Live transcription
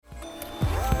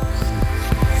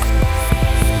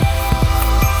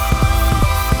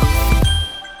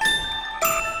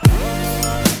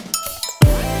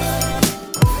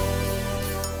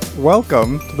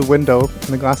Welcome to the Window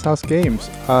in the Glasshouse Games.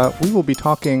 We will be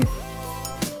talking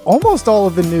almost all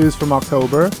of the news from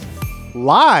October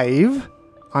live.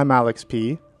 I'm Alex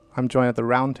P. I'm joined at the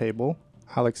round table,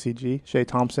 Alex CG, Shay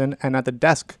Thompson, and at the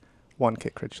desk, one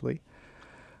Kit Critchley.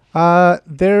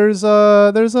 There's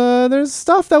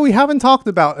stuff that we haven't talked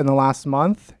about in the last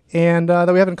month, and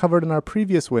that we haven't covered in our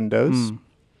previous windows.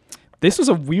 This was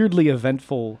a weirdly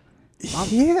eventful.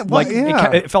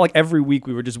 It felt like every week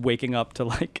we were just waking up to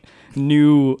like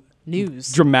new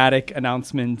news, dramatic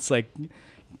announcements, like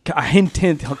a hint,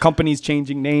 companies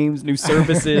changing names, new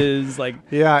services.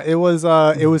 It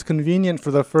was convenient for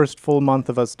the first full month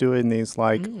of us doing these,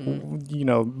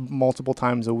 multiple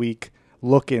times a week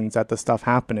look-ins at the stuff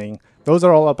happening. Those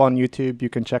are all up on YouTube. You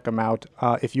can check them out.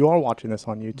 If you are watching this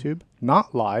on YouTube,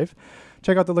 not live,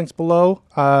 check out the links below.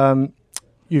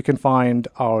 You can find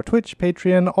our Twitch,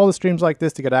 Patreon, all the streams like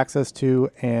this to get access to,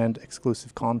 and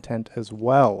exclusive content as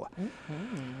well.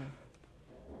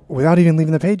 Without even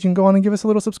leaving the page, you can go on and give us a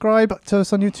little subscribe to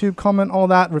us on YouTube, comment, all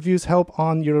that. Reviews help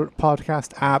on your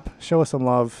podcast app. Show us some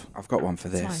love. I've got one for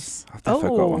this. Nice. I've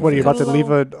definitely got one. What are you for about to this. leave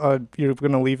you're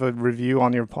going to leave a review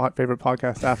on your favorite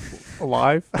podcast app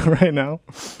live right now?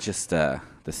 Just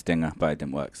the stinger, but it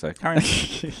didn't work. So carry on.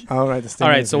 All right. All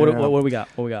right. So what do we got?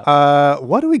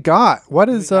 What do we got? What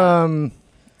is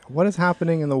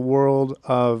happening in the world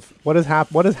of what has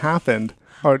happened?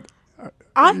 Or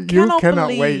I you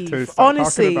cannot wait to start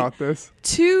honestly, talking about this.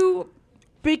 Two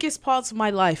biggest parts of my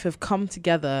life have come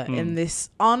together in this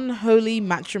unholy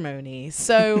matrimony.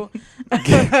 So,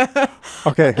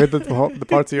 Okay, hit the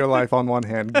parts of your life on one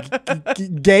hand.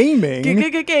 Gaming.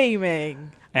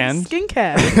 gaming And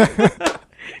skincare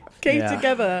came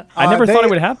together. I never thought it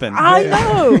would happen. I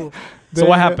know. So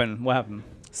what happened? What happened?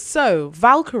 So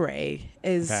Valkyrie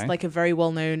is Okay. like a very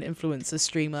well-known influencer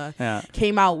streamer. Yeah.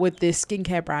 Came out with this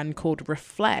skincare brand called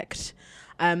Reflect.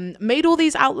 Made all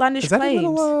these outlandish Is that a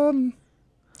claims.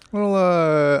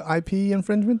 little IP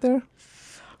infringement there?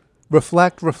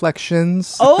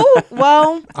 Reflections. Oh,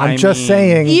 well, I'm I just mean-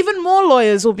 saying. even more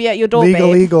lawyers will be at your door, babe.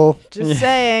 Legal. Just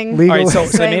saying. Legal. All right. So they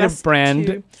Saying made a that's brand,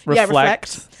 too-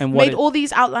 Reflect, and what? Made all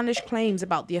these outlandish claims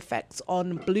about the effects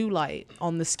on blue light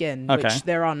on the skin, Okay. which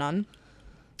there are none.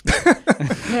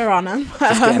 There are none.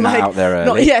 Just getting that out there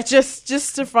early.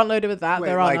 Just to front load it with that. Wait,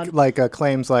 there are none.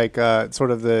 claims like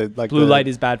sort of the like blue the, light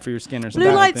is bad for your skin or something.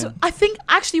 Blue like lights, that. I think,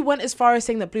 actually went as far as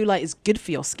saying that blue light is good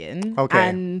for your skin. Okay.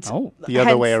 And the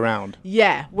other way hence- around.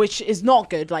 Yeah, which is not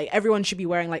good. Like, everyone should be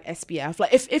wearing like SPF.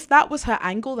 Like, if that was her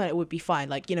angle, then it would be fine.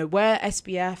 Like, wear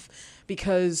SPF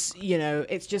because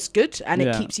it's just good and it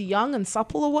Yeah. keeps you young and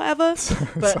supple or whatever.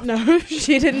 But no,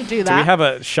 she didn't do Do we that. have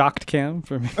a shocked cam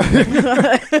for me?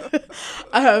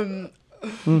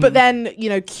 But then,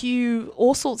 cue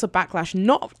all sorts of backlash,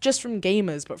 not just from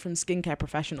gamers, but from skincare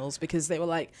professionals, because they were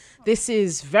like, this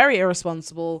is very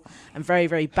irresponsible and very,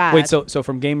 very bad. Wait, so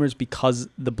from gamers, because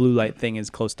the blue light thing is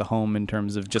close to home in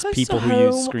terms of just Close people to who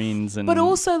use home, screens and But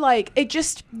also,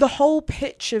 the whole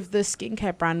pitch of the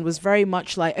skincare brand was very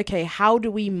much like, okay, how do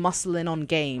we muscle in on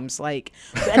games? Like,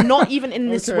 and not even in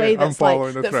this Okay, way I'm that's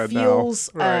following the that thread now.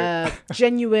 feels Right.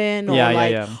 genuine or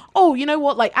Yeah. oh, you know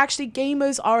what? Like, actually,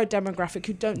 gamers are a demographic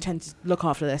who don't tend to look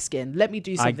after their skin. Let me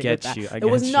do something with get that. you, I There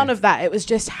was get none you. of that. It was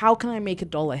just, how can I make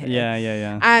 $1 here?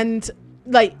 Yeah. And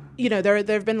there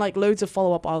have been like loads of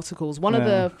follow-up articles. One of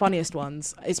the funniest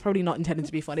ones, it's probably not intended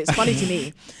to be funny, it's funny to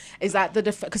me, is that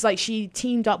because she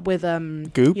teamed up with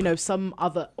Goop? some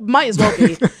other, might as well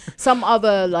be some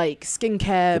other like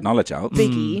skincare Good knowledge out.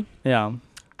 biggie, Yeah.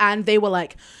 and they were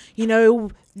like,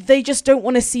 they just don't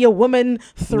want to see a woman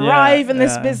thrive in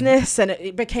this yeah. business, and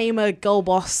it became a girl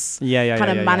boss Yeah. kind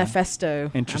of yeah.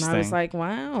 manifesto. Interesting. And I was like,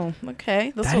 wow,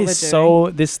 okay, that's That what is they're so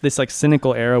this like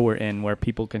cynical era we're in, where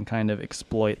people can kind of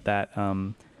exploit that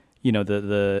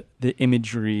the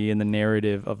imagery and the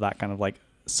narrative of that kind of like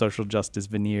social justice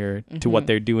veneer to what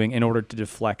they're doing in order to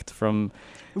deflect from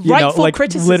Rightful like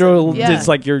criticism. literal. Yeah. It's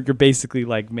like you're basically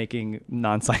like making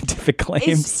non-scientific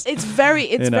claims. It's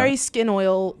very skin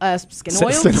oil,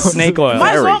 Snake oil.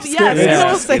 Might as well, Very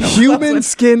yeah, skin oil. Human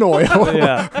skin oil.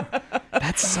 Yeah,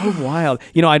 that's so wild.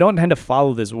 I don't tend to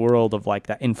follow this world of like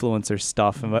that influencer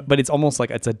stuff, but it's almost like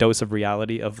it's a dose of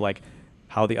reality of like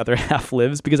how the other half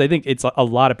lives, because I think it's a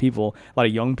lot of people, a lot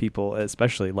of young people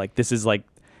especially, like this is like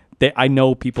I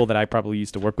know people that I probably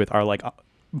used to work with are like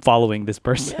following this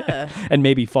person and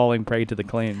maybe falling prey to the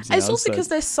claims. It's also because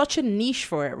there's such a niche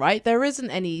for it, right? There isn't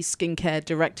any skincare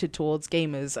directed towards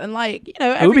gamers, and like, you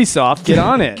know, Ubisoft, get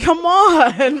on it. Come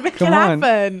on, make it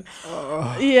happen.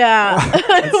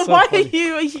 Why are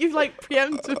you like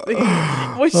preemptively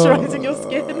moisturizing your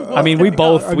skin? I mean, we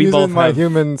both I'm using my have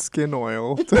human skin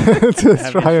oil to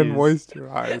try and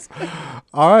moisturize.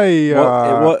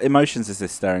 What emotions is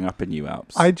this stirring up in you,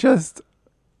 Alps?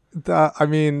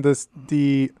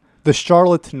 The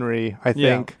charlatanry, I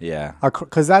think. Yeah.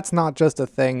 Because that's not just a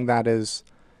thing that is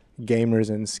gamers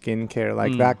and skincare.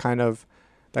 Like that kind of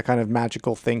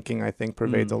magical thinking, I think,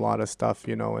 pervades a lot of stuff,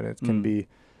 you know, and it can be,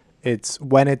 it's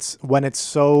when it's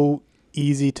so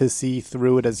easy to see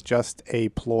through it as just a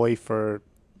ploy for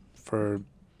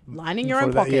lining your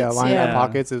own pockets. Lining your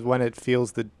pockets is when it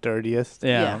feels the dirtiest.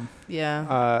 Yeah.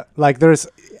 Like there's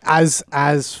as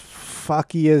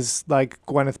fucky as like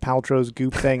Gwyneth Paltrow's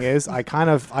Goop thing is, I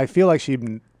feel like she's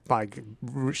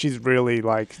really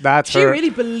like that's she her. really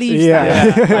believes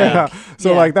that. Yeah.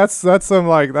 So like that's some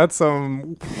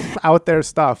out there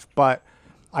stuff, but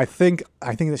I think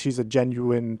that she's a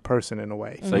genuine person in a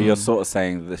way. So you're sort of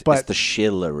saying this, it's the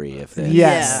shillery of this.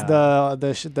 Yes,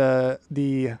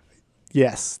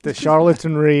 the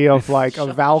charlatanry of like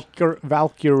a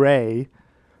Valkyrie.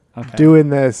 Okay. Doing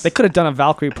this. They could have done a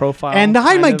Valkyrie profile. And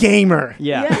I'm a gamer.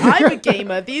 Yeah, I'm a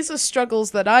gamer. These are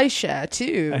struggles that I share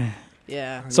too.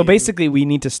 Yeah. So basically, we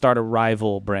need to start a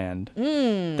rival brand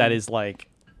that is like.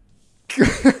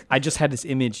 I just had this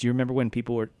image. Do you remember when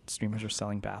streamers were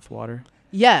selling bathwater?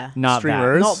 Yeah. Not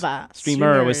Streamers. Not that.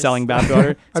 Streamer was selling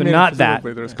bathwater. So not that.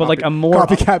 But like a more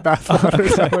copycat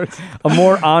bathwater. a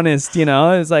more honest, you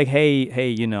know, it's like, hey,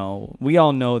 you know, we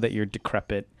all know that you're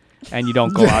decrepit. And you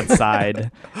don't go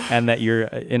outside, and that you're,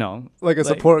 you know, like a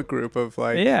support group of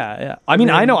like. Yeah. I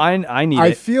mean, I know I need it.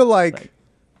 I feel like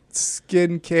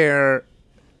skincare.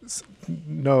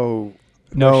 No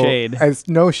shade. As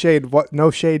no shade. What?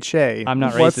 No shade. Shay. I'm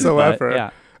not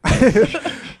whatsoever. Racist,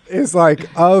 but is like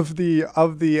of the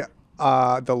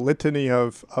litany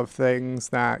of things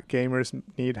that gamers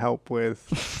need help with.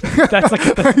 That's like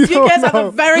you guys at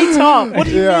the very top. What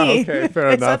do you mean? Okay, fair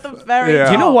it's enough. at the very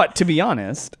top. You know what? To be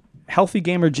honest, Healthy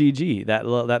Gamer GG,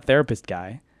 that therapist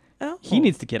guy, he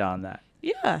needs to get on that.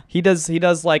 Yeah. He does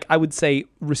like, I would say,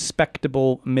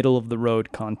 respectable middle of the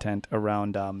road content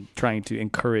around trying to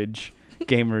encourage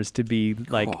gamers to be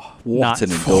like what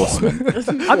an endorsement.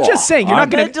 I'm just saying, you're not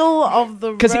going to middle of the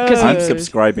road. Because I'm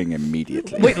subscribing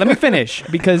immediately. Wait, let me finish,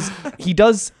 because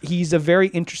he's a very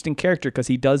interesting character, because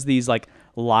he does these like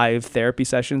live therapy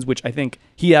sessions, which I think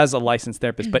he has a licensed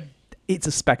therapist, but it's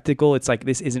a spectacle. It's like,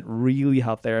 this isn't really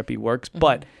how therapy works,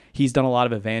 but he's done a lot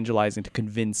of evangelizing to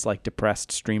convince like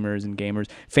depressed streamers and gamers,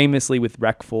 famously with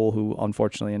Wreckful, who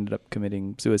unfortunately ended up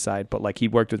committing suicide, but like he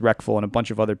worked with Wreckful and a bunch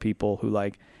of other people who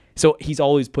like, so he's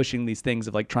always pushing these things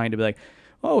of like trying to be like,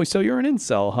 oh, so you're an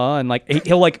incel, huh? And like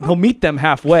he'll meet them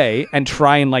halfway and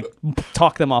try and like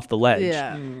talk them off the ledge.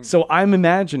 Yeah. So I'm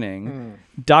imagining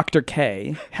Dr.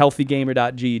 K,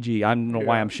 healthygamer.gg, I don't know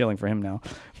why I'm shilling for him now,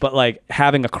 but like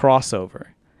having a crossover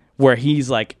where he's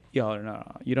like, yo, no,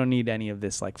 you don't need any of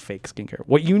this like fake skincare.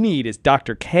 What you need is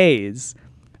Dr. K's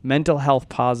mental health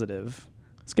positive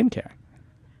skincare.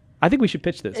 I think we should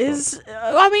pitch this.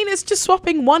 I mean, it's just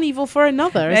swapping one evil for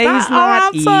another. Is he's that not our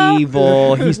answer?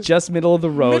 Evil. He's just middle of the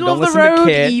road. Middle Don't of the listen road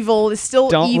to Kit. evil is still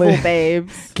Don't evil,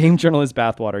 babes. Game journalist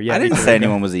bathwater. Yeah, I didn't say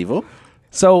anyone was evil.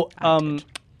 So,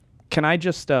 can I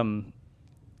just You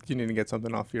need to get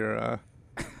something off your.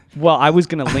 Well, I was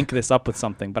gonna link this up with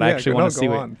something, but I actually want to see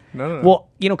what. No. Well,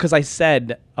 you know, because I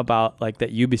said about like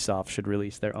that Ubisoft should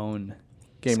release their own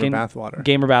gamer bathwater /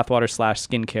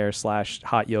 skincare /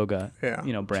 hot yoga. Yeah.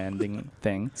 You know, branding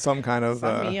thing. Some kind of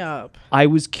Sign me up. I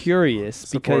was curious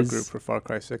support because group for Far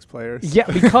Cry 6 players. Yeah,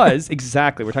 because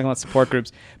exactly, we're talking about support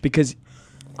groups, because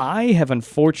I have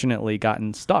unfortunately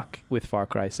gotten stuck with Far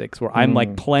Cry 6 where I'm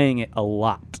like playing it a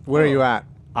lot. Where are you at?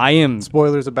 I am.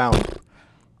 Spoilers abound.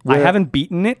 I haven't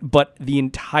beaten it, but the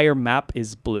entire map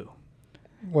is blue.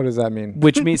 What does that mean?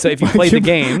 Which means, so if you played the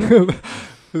game,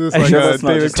 Is this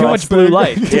David too much Cross blue thing?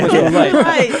 light. Too much blue light.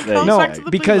 Right, it comes back to the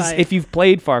blue because light. if you've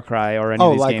played Far Cry or any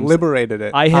of these games, liberated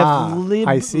it. I have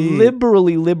I see.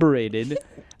 liberally liberated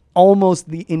almost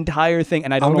the entire thing,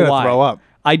 and I don't I'm know gonna why. throw up.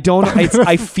 I don't.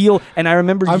 I feel, and I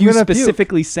remember I'm you gonna puke.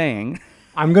 specifically saying,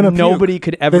 I'm gonna. Nobody puke.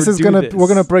 could ever This is do gonna. this. We're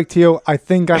gonna break to you. I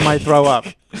think I might throw up.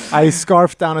 I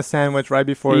scarfed down a sandwich right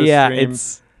before the stream.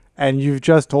 And you've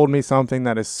just told me something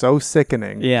that is so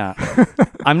sickening. Yeah.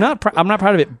 I'm not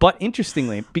proud of it, but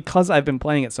interestingly, because I've been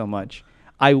playing it so much,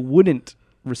 I wouldn't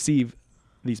receive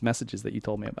these messages that you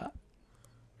told me about.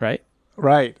 Right?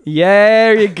 Right.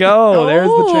 Yeah, there you go. There's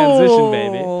the transition,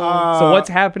 baby. So what's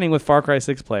happening with Far Cry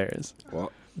 6 players?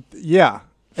 What? Yeah,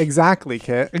 exactly,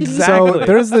 Kit. Exactly. So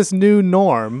there's this new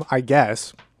norm, I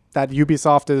guess, that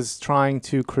Ubisoft is trying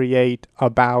to create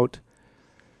about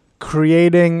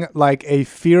creating like a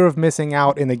fear of missing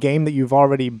out in a game that you've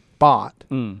already bought.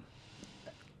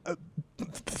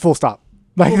 Full stop.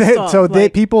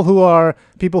 Like people who have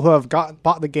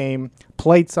bought the game,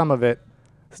 played some of it,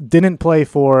 didn't play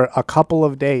for a couple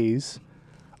of days,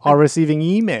 are receiving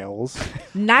emails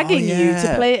nagging you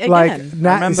to play it again.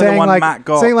 I remember the one Matt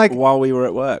got while we were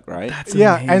at work, right? That's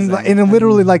amazing. And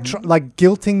literally like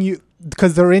guilting you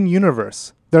because they're in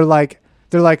universe. They're like,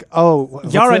 oh,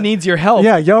 Yara needs your help.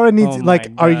 Yeah, Yara needs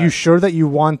are you sure that you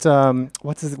want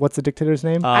what's the dictator's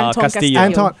name? Anton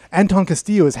Castillo. Anton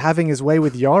Castillo is having his way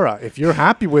with Yara. If you're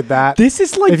happy with that,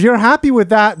 if you're happy with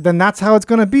that, then that's how it's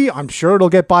going to be. I'm sure it'll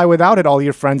get by without it. All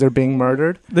your friends are being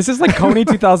murdered. This is like Coney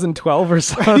 2012 or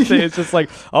something. It's just like,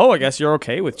 oh, I guess you're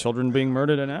okay with children being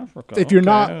murdered in Africa. If you're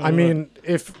not, I mean,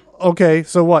 okay,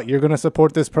 so what? You're going to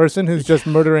support this person who's just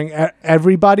murdering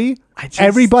everybody?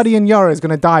 Everybody in Yara is going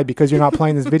to die because you're not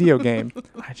playing this video game.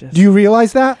 Do you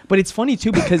realize that? But it's funny,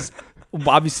 too, because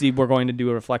obviously we're going to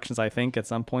do reflections, I think, at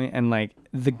some point. And, like,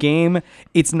 the game,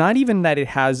 it's not even that it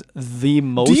has the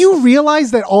most... Do you realize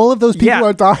that all of those people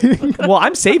are dying? Well,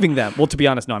 I'm saving them. Well, to be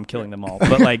honest, no, I'm killing them all.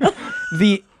 But, like,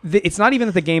 it's not even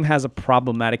that the game has a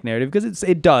problematic narrative, because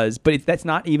it does, but that's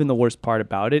not even the worst part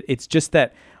about it. It's just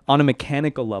that on a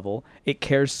mechanical level, it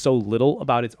cares so little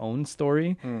about its own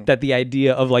story that the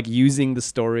idea of like using the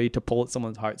story to pull at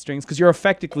someone's heartstrings, because you're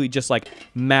effectively just like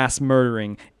mass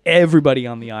murdering everybody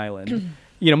on the island.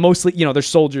 Mostly, there's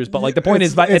soldiers, but like the point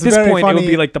is, at this point, it would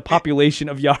be like the population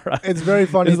of Yara. It's very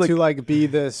funny to like be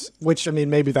this, which I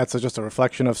mean, maybe that's just a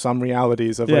reflection of some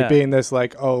realities of like being this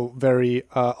like, very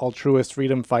altruist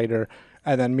freedom fighter.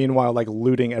 And then meanwhile, like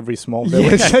looting every small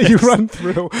village that you run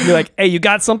through. You're like, hey, you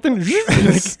got something?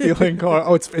 Stealing car.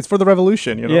 Oh, it's for the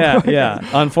revolution, Yeah.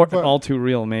 Unfortunately, all too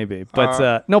real, maybe.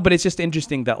 But no, but it's just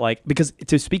interesting that like, because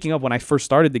speaking of when I first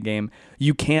started the game,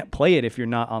 you can't play it if you're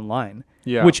not online.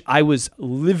 Yeah. Which I was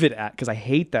livid at because I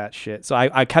hate that shit. So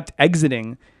I kept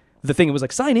exiting the thing. It was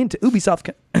like, sign in to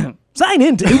Ubisoft. Sign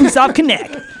in to Ubisoft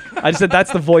Connect. I just said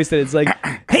that's the voice that it's like,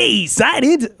 hey, sign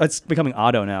in. It's becoming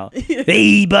auto now.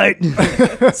 Hey, Bart,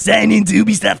 sign in to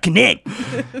Ubisoft Connect.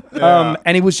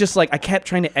 And it was just like I kept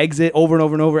trying to exit over and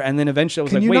over and over, and then eventually I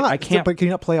was like, wait, I can't. But can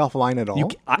you not play offline at all?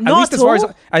 At least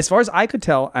as far as I could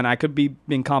tell, and I could be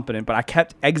incompetent, but I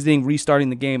kept exiting, restarting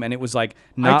the game, and it was like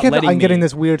not letting me. I'm getting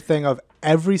this weird thing of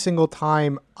every single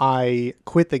time I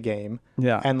quit the game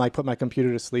and like put my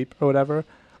computer to sleep or whatever,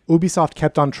 Ubisoft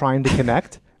kept on trying to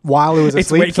connect while it was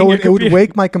asleep. So it would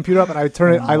wake my computer up and I would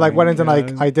turn it. I like went into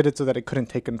like I did it so that it couldn't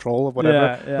take control of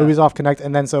whatever Ubisoft Connect,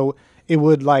 and then so it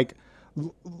would like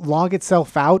log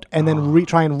itself out and then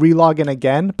try and relog in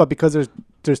again. But because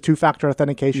there's two-factor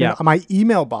authentication, my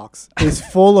email box is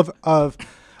full of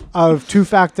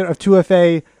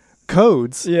 2FA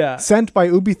codes sent by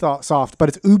Ubisoft, but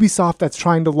it's Ubisoft that's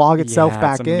trying to log itself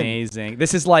back in. Amazing.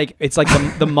 This is like it's like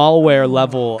the malware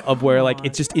level of where like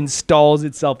it just installs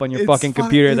itself on your fucking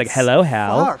computer. It's like, hello,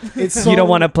 Hal. You don't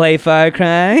want to play Far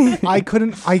Cry?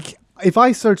 If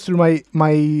I search through my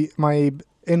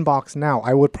inbox now,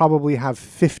 I would probably have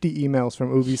 50 emails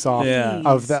from Ubisoft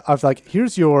of like,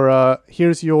 here's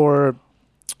your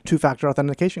two-factor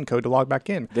authentication code to log back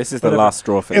in. This is the last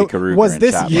straw for Ikaruga. Was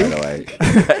this chat, you? By the way,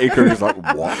 Ikaruga's like,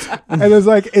 what? And it's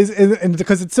like, and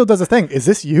because it still does a thing. Is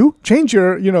this you? Change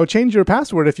your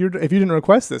password if you didn't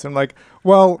request this. I'm like,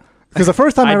 well, because the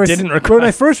first time when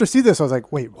I first received this, I was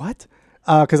like, wait, what?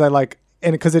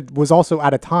 Because it was also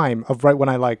at a time of right when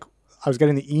I was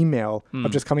getting the email of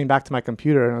just coming back to my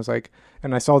computer, and I was like,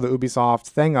 and I saw the Ubisoft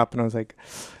thing up, and I was like,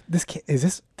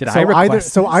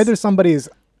 either somebody's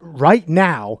right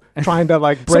now trying to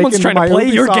like break Someone's into trying my to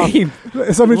play Ubisoft, your game.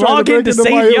 Somebody's trying to break into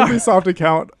my Ubisoft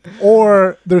account,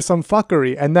 or there's some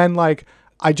fuckery. And then like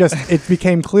it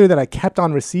became clear that I kept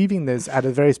on receiving this at a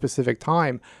very specific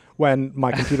time when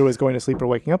my computer was going to sleep or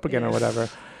waking up again or whatever.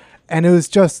 And it was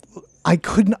just I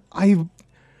didn't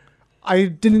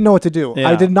know what to do.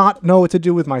 I did not know what to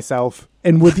do with myself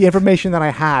and with the information that I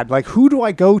had. Like, who do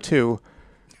I go to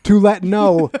let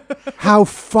know how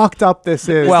fucked up this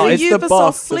is? Well, it's the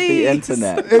boss of the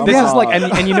internet. This is like,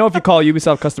 and if you call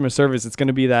Ubisoft customer service, it's going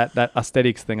to be that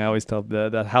aesthetics thing I always tell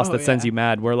the house that sends you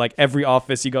mad, where like every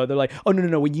office you go, they're like, oh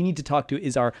no, what you need to talk to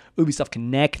is our Ubisoft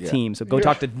Connect team, so go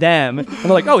talk to them. And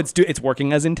they're like, oh, it's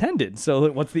working as intended. So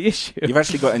what's the issue? You've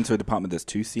actually got into a department that's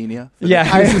too senior. You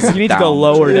need to go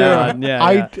lower down.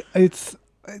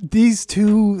 these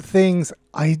two things,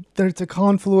 there's a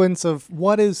confluence of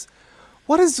what is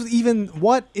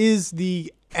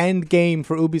the end game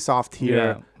for Ubisoft here?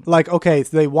 Yeah. Like, okay,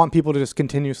 so they want people to just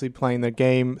continuously playing their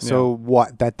game. So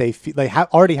what? That they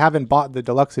already haven't bought the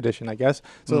deluxe edition, I guess.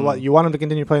 So what? You want them to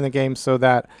continue playing the game so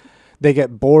that they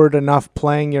get bored enough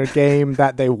playing your game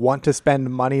that they want to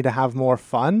spend money to have more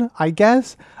fun, I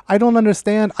guess. I don't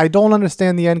understand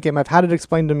the end game. I've had it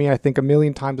explained to me, I think, a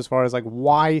million times as far as like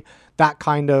why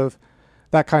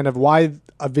why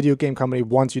a video game company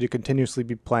wants you to continuously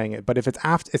be playing it. But if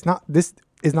this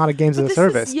is not a games as a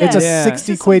service. It's a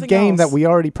 60 quid game that we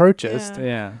already purchased.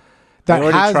 Yeah. That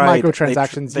has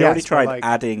microtransactions. They already tried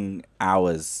adding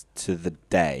hours to the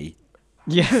day.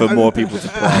 Yeah. For more people to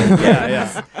play.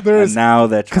 Yeah. And now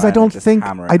they're trying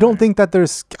I don't think that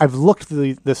there's. I've looked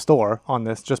the store on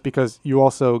this just because you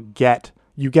also get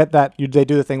that they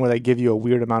do the thing where they give you a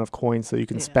weird amount of coins so you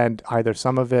can spend either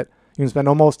some of it. You can spend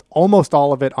almost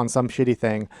all of it on some shitty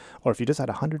thing, or if you just had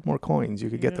 100 more coins, you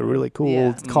could get the really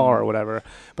cool car or whatever.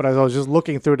 But I was just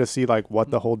looking through to see like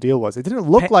what the whole deal was. It didn't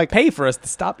look like pay for us to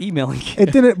stop emailing.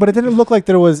 It didn't look like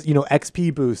there was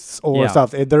XP boosts or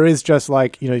stuff. There is just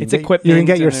like it's equipment. You can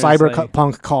get your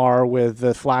cyberpunk car with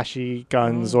the flashy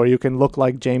guns, or you can look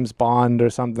like James Bond or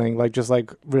something like just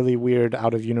like really weird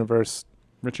out of universe.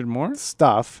 Richard Moore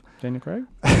stuff. Daniel Craig.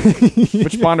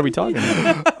 Which Bond are we talking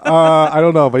about? I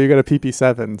don't know, but you got a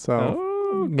PP7,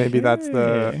 so maybe that's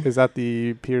is that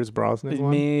the Pierce Brosnan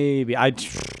one? Maybe I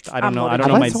don't know. I don't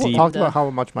know my deep. Talked about how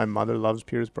much my mother loves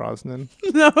Pierce Brosnan.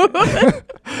 No,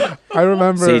 I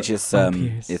remember.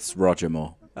 It's Roger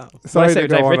Moore. Oh. Sorry to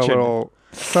go on a little.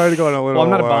 Well, I'm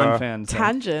not a Bond fan. So.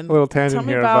 Tangent. A little tangent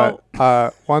here, but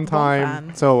one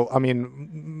time. So I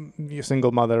mean, you're a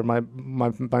single mother. My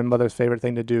mother's favorite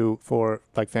thing to do for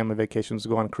like family vacations is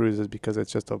go on cruises because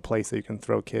it's just a place that you can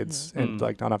throw kids and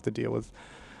like not have to deal with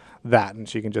that, and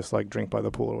she can just like drink by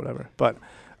the pool or whatever. But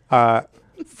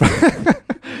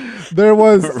there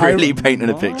was really painting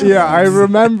a picture. Yeah, I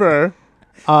remember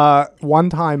one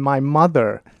time my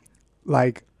mother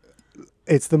like.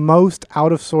 It's the most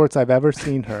out of sorts I've ever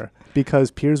seen her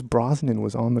because Pierce Brosnan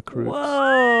was on the cruise.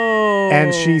 Whoa.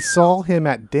 And she saw him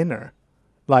at dinner,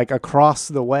 like across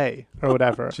the way or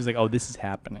whatever. She's like, oh, this is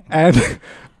happening.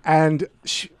 And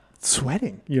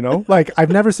sweating, Like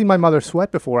I've never seen my mother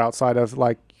sweat before outside of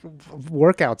like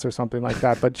workouts or something like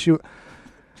that. But she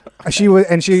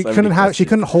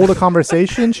couldn't hold a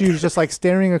conversation. She was just like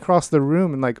staring across the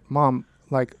room and like, Mom,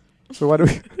 like, so what are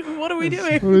we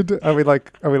doing? Are we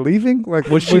leaving? Like,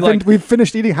 we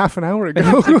finished eating half an hour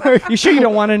ago. Like, you sure you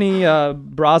don't want any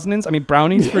Brosnans? I mean,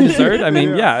 brownies for dessert? I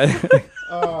mean,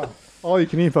 all you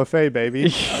can eat buffet, baby.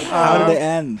 How did it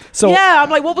end? So I'm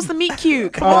like, what was the meet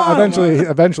cute? Come on.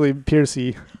 Eventually,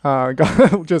 Piercy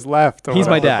just left. He's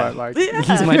my dad.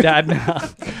 He's my dad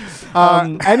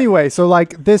now. Anyway, so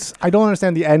like this, I don't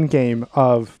understand the end game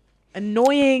of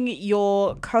annoying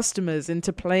your customers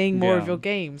into playing more of your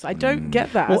games. I don't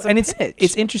get that. Well, and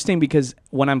it's interesting because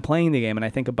when I'm playing the game and I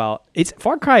think about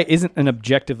Far Cry isn't an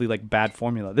objectively like bad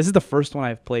formula. This is the first one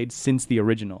I've played since the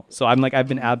original, so I'm like I've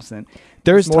been absent.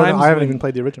 There's times I haven't even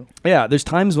played the original. Yeah, there's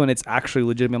times when it's actually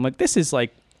legitimate. I'm like, this is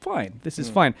like fine. This is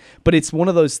fine. But it's one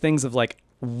of those things of like,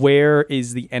 where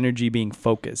is the energy being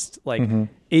focused? Like,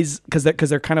 because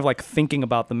they're kind of like thinking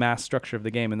about the mass structure of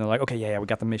the game, and they're like, okay, we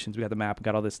got the missions, we got the map, we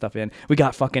got all this stuff in, we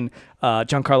got fucking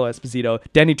Giancarlo Esposito,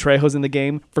 Danny Trejo's in the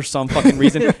game for some fucking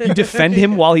reason. You defend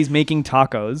him while he's making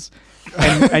tacos.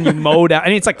 And you mow down,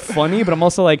 and it's like funny, but I'm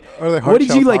also like, what did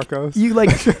you like? Tacos? You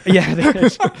like,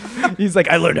 yeah. He's like,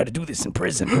 I learned how to do this in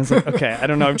prison. I was like, okay, I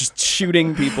don't know, I'm just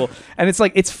shooting people, and it's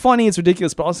like, it's funny, it's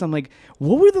ridiculous, but also I'm like,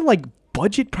 what were the like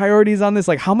budget priorities on this?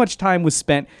 Like, how much time was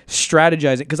spent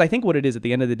strategizing? Because I think what it is at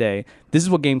the end of the day, this is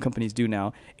what game companies do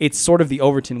now. It's sort of the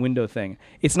Overton window thing.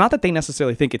 It's not that they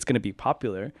necessarily think it's going to be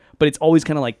popular, but it's always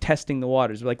kind of like testing the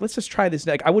waters. They're like, let's just try this.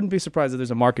 Like, I wouldn't be surprised if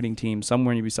there's a marketing team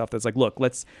somewhere in Ubisoft that's like, look,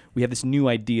 we have this new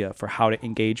idea for how to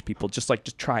engage people. Just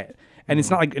try it. And it's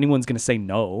not like anyone's going to say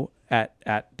no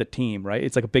at the team, right?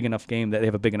 It's like a big enough game that they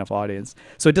have a big enough audience.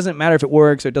 So it doesn't matter if it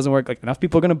works or it doesn't work. Like, enough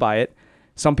people are going to buy it.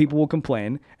 Some people will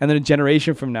complain, and then a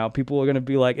generation from now, people are going to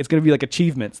be like, it's going to be like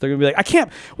achievements. They're going to be like,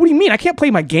 what do you mean? I can't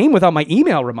play my game without my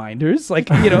email reminders. Like,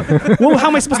 well, how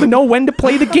am I supposed to know when to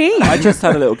play the game? I just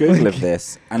had a little Google of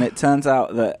this, and it turns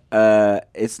out that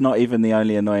it's not even the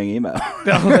only annoying email.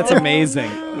 Oh, that's amazing.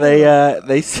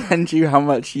 They send you how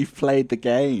much you've played the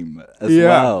game as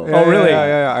well. Yeah, oh, really?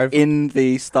 Yeah. In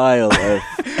the style of...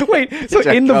 Wait, so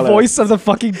in the voice of the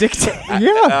fucking dictator?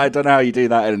 I don't know how you do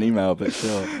that in an email, but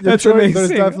sure. That's amazing. There's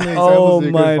definitely examples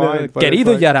my God.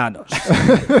 Querido Yaranos.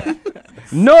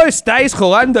 No estáis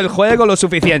jugando el juego lo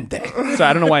suficiente. So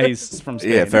I don't know why he's from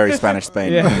Spain. Yeah, very Spanish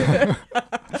Spain. Yeah.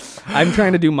 I'm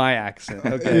trying to do my accent.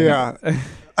 Okay. Yeah.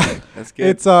 That's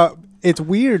good. It's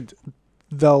weird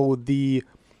though.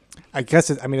 I guess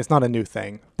it's not a new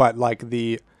thing, but like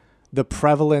the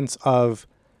prevalence of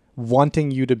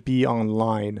wanting you to be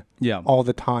online all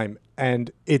the time.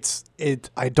 And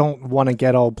I don't want to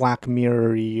get all Black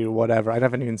Mirror-y or whatever. I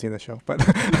haven't even seen the show, but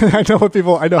I know what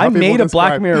people. I made a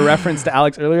Black Mirror reference to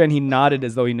Alex earlier, and he nodded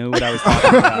as though he knew what I was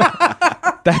talking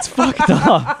about. That's fucked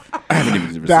up. I haven't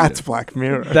even seen That's it. Black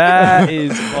Mirror. That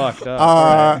is fucked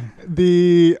up.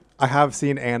 Right. I have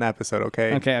seen an episode.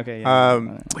 Okay. Okay.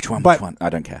 Yeah. Which one? I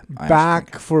don't care.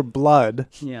 Back for Blood.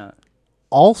 Yeah.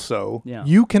 Also,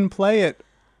 you can play it.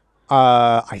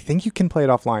 I think you can play it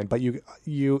offline, but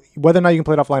you whether or not you can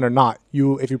play it offline or not,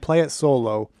 if you play it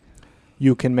solo,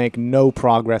 you can make no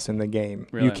progress in the game.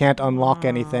 Really? You can't unlock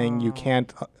anything. You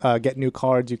can't get new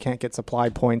cards. You can't get supply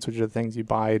points, which are the things you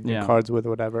buy new cards with or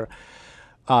whatever.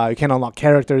 You can't unlock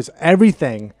characters.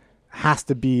 Everything has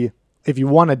to be, if you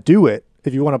want to do it,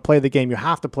 if you want to play the game, you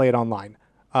have to play it online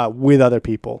with other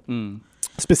people.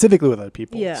 Specifically with other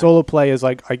people. Yeah. Solo play is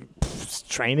like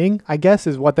training, I guess,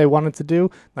 is what they wanted to do.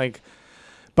 Like,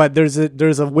 but there's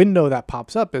a window that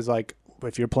pops up is like,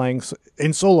 if you're playing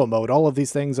in solo mode, all of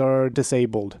these things are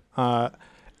disabled. And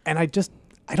I don't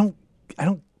get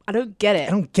it. I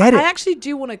don't get it. I actually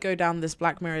do want to go down this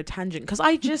Black Mirror tangent because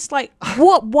I just like,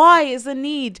 why is the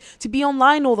need to be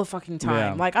online all the fucking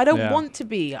time? Like, I don't want to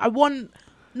be. I want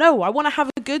to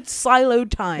have a good siloed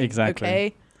time. Exactly.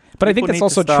 Okay. But I think that's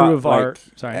also true of our.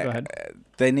 Sorry, go ahead.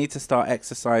 They need to start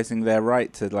exercising their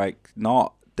right to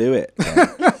not do it.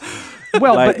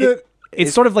 Well, but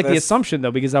it's sort of like the assumption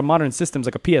though, because our modern systems,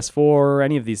 like a PS4 or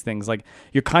any of these things, like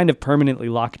you're kind of permanently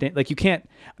locked in. Like you can't.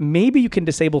 Maybe you can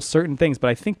disable certain things, but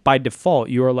I think by default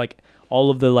you are like all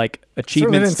of the like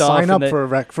achievement stuff. Sign up for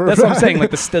that's what I'm saying.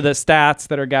 Like the stats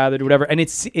that are gathered, or whatever, and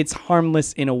it's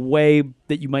harmless in a way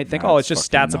that you might think, it's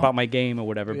just stats about my game or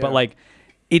whatever. But like.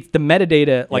 It's the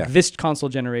metadata, like this console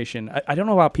generation. I don't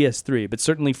know about PS3, but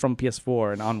certainly from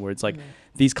PS4 and onwards, like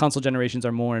these console generations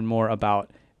are more and more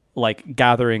about like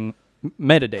gathering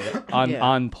metadata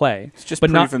on play. It's just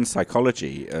proven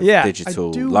psychology of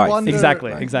digital life.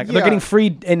 Exactly. They're getting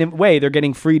free, in a way, they're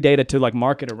getting free data to like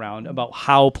market around about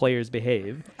how players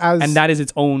behave, and that is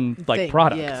its own like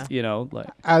product. You know, like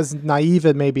as naive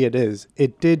as maybe it is,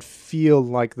 it did feel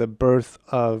like the birth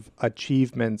of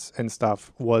achievements and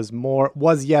stuff was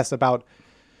about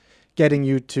getting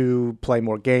you to play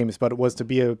more games, but it was to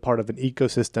be a part of an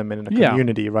ecosystem and in a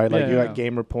community, right? Like you got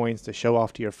gamer points to show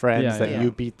off to your friends that you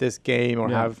beat this game or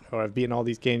have beaten all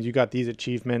these games. You got these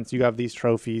achievements, you have these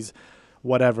trophies,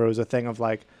 whatever. It was a thing of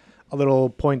like a little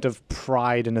point of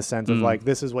pride in a sense of like,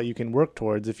 this is what you can work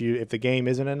towards if the game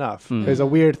isn't enough. There's a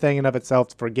weird thing in of itself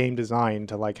for game design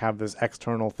to like have this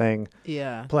external thing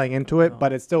playing into it,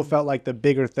 but it still felt like the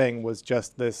bigger thing was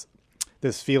just this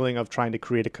feeling of trying to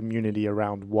create a community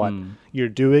around what you're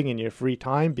doing in your free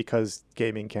time, because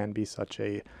gaming can be such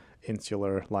a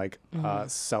insular, like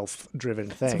self-driven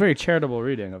thing. It's a very charitable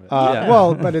reading of it.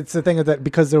 Well, but it's the thing that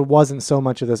because there wasn't so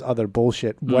much of this other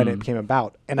bullshit when it came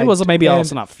about, and it was maybe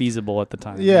also not feasible at the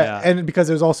time. And because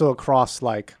there's also a cross,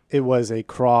 like it was a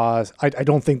cross. I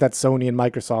don't think that Sony and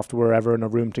Microsoft were ever in a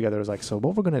room together. It was like, so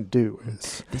what we're gonna do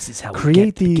is this is how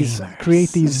create these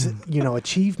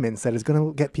achievements that is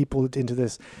gonna get people into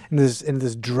this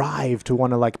drive to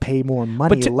want to like pay more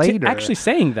money later. Actually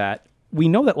saying that, we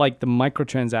know that like the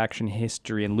microtransaction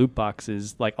history and loot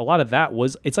boxes, like a lot of that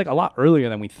it's like a lot earlier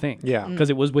than we think. Yeah. Because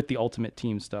it was with the Ultimate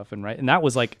Team stuff and that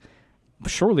was like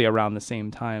surely around the same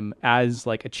time as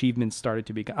like achievements started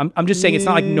to become. I'm just saying it's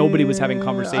not like nobody was having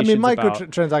conversations. I mean,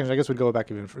 microtransactions I guess would go back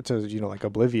even to like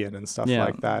Oblivion and stuff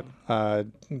like that.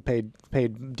 Paid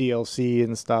DLC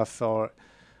and stuff, or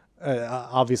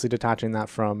obviously detaching that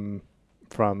from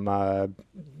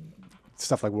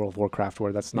stuff like World of Warcraft,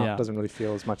 where that's not doesn't really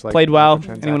feel as much like. Played WoW.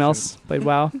 Anyone else played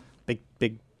WoW?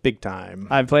 Big time.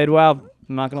 I've played WoW.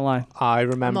 I'm not gonna lie. I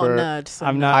remember. I'm not a nerd, so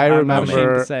I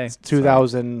remember to say.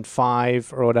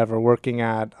 2005 or whatever, working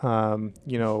at a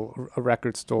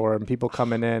record store and people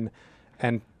coming in.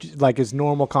 And like his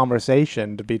normal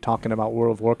conversation to be talking about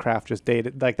World of Warcraft, just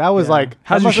dated like that was like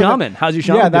how's your shaman?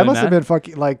 Yeah, that must have been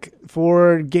fucking like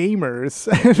for gamers.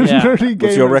 Nerdy gamers.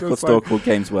 Was your record store called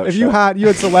Games Workshop? If you had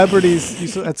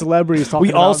celebrities, talking.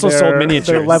 We also sold miniatures.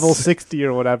 Their level 60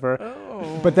 or whatever.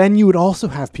 Oh. But then you would also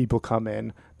have people come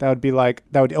in that would be like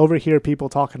that would overhear people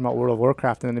talking about World of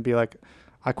Warcraft, and then it'd be like,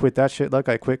 I quit that shit like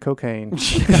I quit cocaine.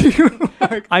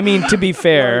 I mean, to be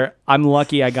fair, I'm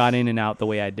lucky I got in and out the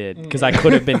way I did, because I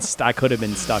could have been stuck in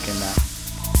that.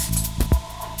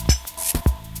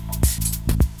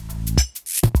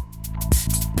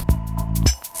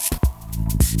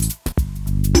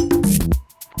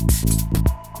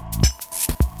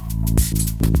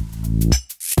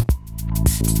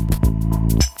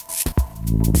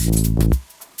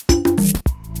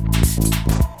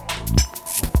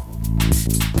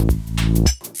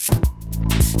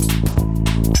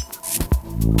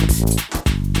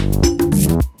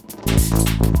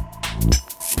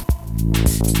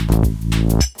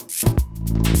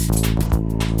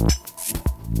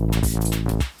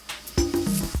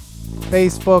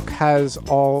 Facebook has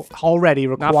already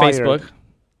required. Not Facebook.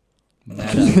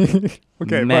 Meta.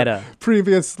 Okay, Meta. but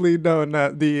previously known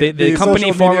the company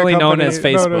social formerly media known company as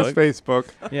Facebook. Known as Facebook.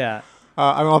 Yeah.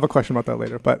 I'll have a question about that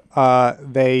later, but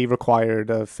they required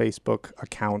a Facebook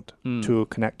account to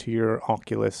connect to your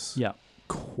Oculus. Yeah.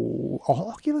 Cool. All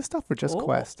Oculus stuff or just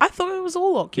Quest? I thought it was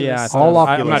all Oculus. Yeah. All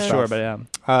I'm Oculus not stuff. sure, but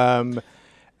yeah.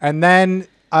 And then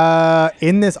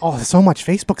in this, there's so much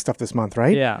Facebook stuff this month,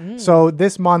 right? Yeah. So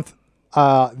this month,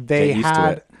 they Get used to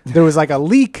had it. there was like a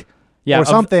leak or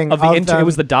something of the them, it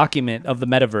was the document of the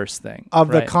metaverse thing of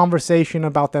right? the conversation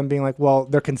about them being like, well,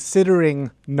 they're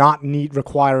considering not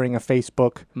requiring a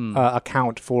Facebook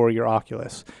account for your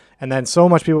Oculus. And then so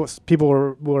much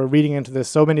people were reading into this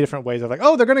so many different ways of like,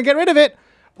 oh, they're going to get rid of it.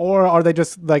 Or are they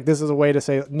just like, this is a way to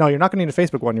say, no, you're not going to need a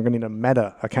Facebook one. You're going to need a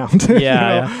Meta account.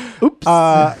 Yeah. Oops.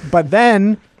 But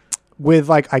then with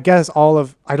like, I guess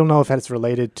I don't know if that's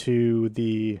related to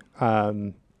the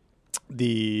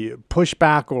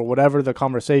pushback or whatever the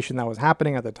conversation that was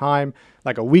happening at the time.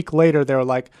 Like a week later, they were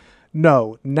like,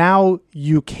 no, now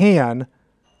you can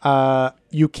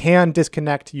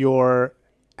disconnect your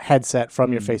headset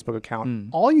from your Facebook account.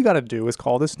 All you got to do is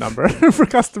call this number for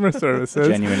customer services.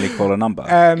 Genuinely call a number.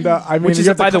 And I mean, Which is, you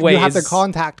have by to, the way, you have to is-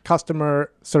 contact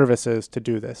customer services to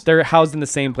do this. They're housed in the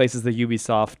same place as the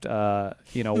Ubisoft,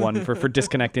 one for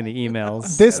disconnecting the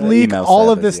emails. This The leak, email all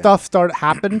of servers, this yeah.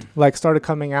 stuff started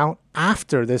coming out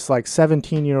after this like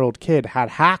 17-year-old kid had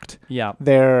hacked Yeah.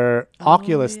 their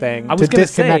Oculus thing I to was gonna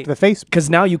disconnect say, the Facebook. Because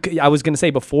now I was going to say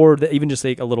before, even just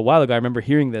like a little while ago, I remember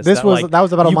hearing this. That was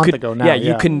about a you month could- ago now. Yeah,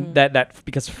 you can that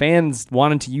because fans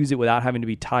wanted to use it without having to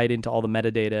be tied into all the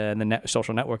metadata and the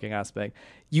social networking aspect.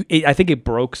 I think it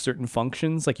broke certain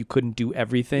functions, like you couldn't do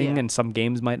everything, Yeah. and some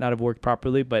games might not have worked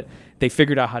properly. But they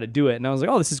figured out how to do it, and I was like,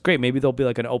 oh, this is great. Maybe there'll be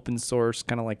like an open source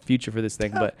kind of like future for this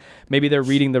thing. But maybe they're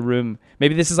reading the room.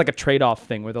 Maybe this is like a trade-off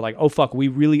thing where they're like, oh fuck, we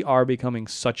really are becoming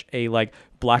such a like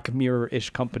Black Mirror-ish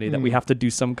company that we have to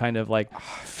do some kind of like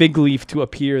fig leaf to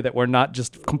appear that we're not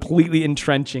just completely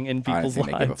entrenching in I don't people's think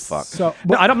they give a lives. fuck. So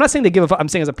No, I'm not saying they give a fuck. I'm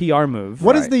saying as a PR move.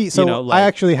 what is Right. the so You know, like- I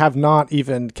actually have not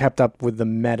even kept up with the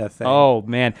Meta thing. Oh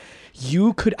man,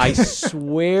 I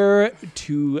swear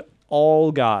to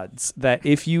all gods that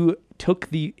if you took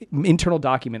the internal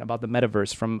document about the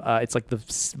metaverse from it's like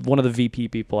one of the VP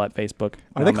people at Facebook.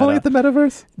 Are they calling it the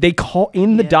metaverse? They call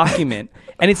in the Yeah. document,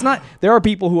 and it's not. There are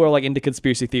people who are like into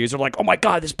conspiracy theories. They're like, "Oh my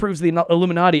god, this proves the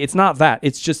Illuminati." It's not that.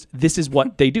 It's just this is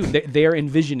what they do. They're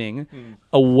envisioning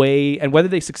a way, and whether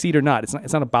they succeed or not,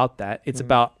 it's not about that. It's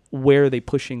about where are they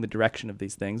pushing the direction of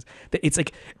these things. It's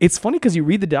like it's funny because you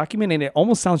read the document and it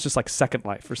almost sounds just like Second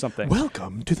Life or something.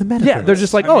 Welcome to the metaverse. Yeah, they're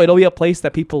just like, oh, it'll be a place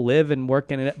that people live and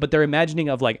work in it. But they're imagining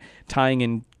of like tying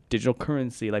in digital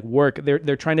currency, like work.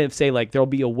 They're trying to say like there'll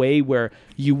be a way where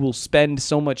you will spend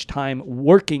so much time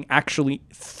working actually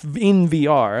in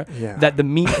VR Yeah. that the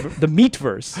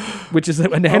meatverse, which is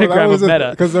an anagram of Meta,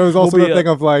 because there was also will the be thing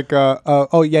of like,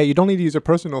 oh yeah, you don't need to use your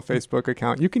personal Facebook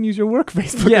account. You can use your work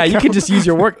Facebook. yeah, account. you can just use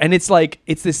your work, and it's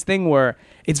this thing where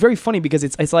it's very funny because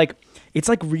it's like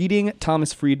reading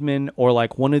Thomas Friedman or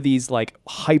like one of these like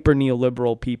hyper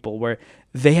neoliberal people where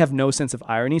they have no sense of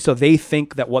irony, so they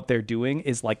think that what they're doing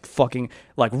is like fucking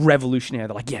like revolutionary.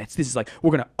 They're like, yeah, this is like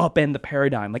we're gonna upend the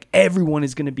paradigm. Like everyone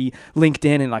is gonna be linked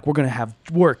in, and like we're gonna have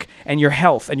work and your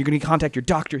health, and you're gonna contact your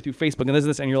doctor through Facebook, and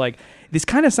this, and you're like, this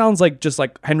kind of sounds like just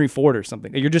like Henry Ford or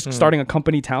something. You're just starting a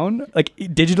company town like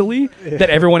digitally that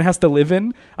everyone has to live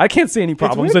in. I can't see any It's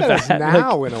problems weird with that. that. It's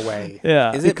now in a way.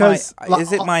 Yeah, Is Because,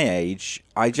 it my age?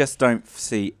 I just don't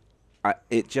see.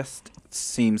 It just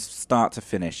seems start to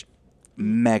finish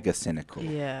mega cynical.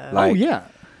 Yeah. Like, oh yeah.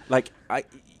 Like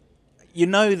you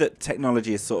know that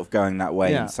technology is sort of going that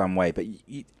way Yeah. in some way, but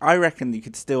I reckon you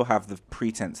could still have the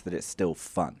pretense that it's still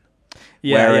fun.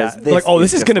 Yeah, Whereas yeah. this Like, oh,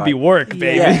 this is is just gonna be like- work,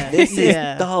 baby. Yeah, this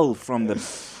Yeah. is dull from the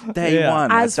day Yeah.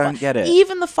 one. As I don't fu- get it.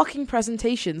 Even the fucking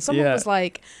presentation. Someone Yeah. was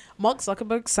like, Mark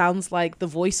Zuckerberg sounds like the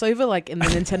voiceover, like in the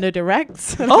Nintendo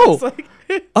Directs. And I Oh. was like,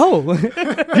 Oh,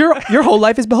 your whole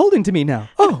life is beholden to me now.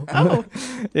 Oh,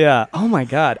 yeah. Oh my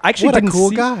God. I actually What a didn't cool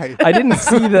see, guy. I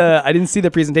didn't see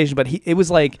the presentation, but it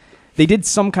was like they did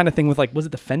some kind of thing with like, was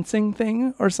it the fencing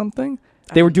thing or something?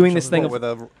 They were doing this thing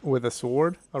with a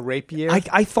sword, a rapier.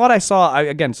 I thought I saw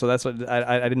again. So that's what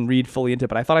I didn't read fully into it,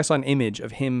 but I thought I saw an image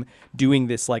of him doing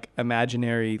this like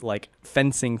imaginary like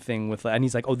fencing thing with, and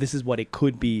he's like, oh, this is what it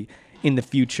could be in the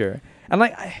future. And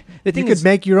like the thing you could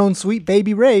make your own sweet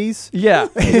baby Rays. yeah,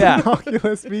 yeah.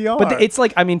 Oculus VR. But it's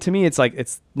like, I mean, to me, it's like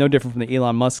it's no different from the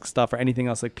Elon Musk stuff or anything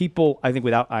else. Like people, I think,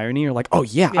 without irony, are like, oh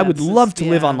yeah, I would love to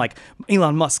live on like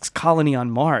Elon Musk's colony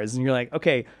on Mars, and you're like,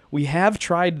 okay. We have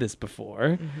tried this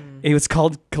before. It was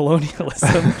called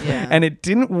colonialism, and it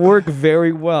didn't work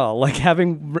very well. Like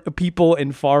having people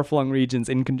in far-flung regions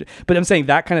but I'm saying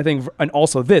that kind of thing, and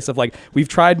also this of like we've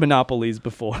tried monopolies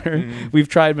before. We've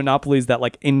tried monopolies that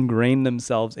like ingrain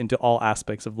themselves into all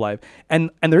aspects of life,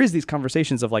 and there is these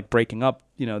conversations of like breaking up.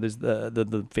 You know, there's the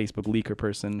Facebook leaker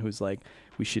person who's like,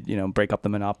 we should break up the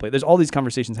monopoly. There's all these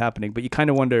conversations happening, but you kind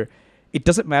of wonder. It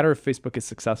doesn't matter if Facebook is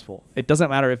successful. It doesn't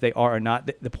matter if they are or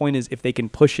not. The point is if they can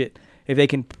push it, if they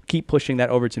can keep pushing that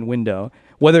Overton window,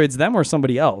 whether it's them or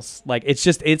somebody else. Like it's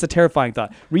a terrifying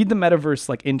thought. Read the metaverse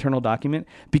like internal document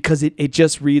because it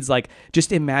just reads like,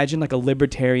 just imagine like a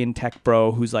libertarian tech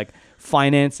bro who's like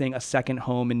financing a second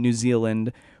home in New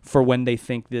Zealand for when they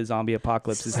think the zombie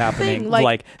apocalypse is happening.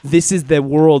 Like this is the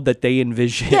world that they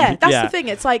envision. Yeah, that's the thing.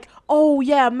 It's like, oh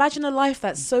yeah, imagine a life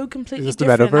that's so completely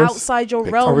different outside your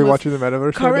realm. Are we watching the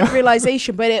metaverse? Current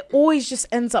realization, but it always just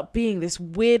ends up being this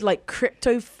weird like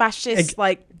crypto fascist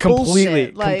like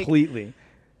completely, bullshit. Like,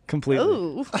 completely.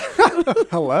 Ooh.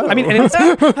 Hello. I mean, and it's,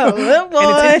 Hello, boy.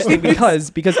 and it's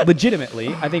interesting because legitimately,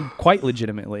 I think quite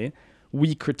legitimately,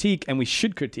 we critique and we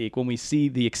should critique when we see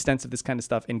the extent of this kind of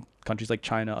stuff in countries like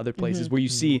China, other places where you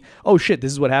see, oh shit,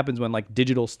 this is what happens when like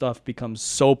digital stuff becomes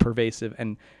so pervasive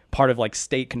and part of like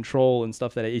state control and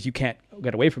stuff that it is, you can't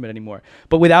get away from it anymore.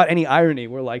 But without any irony,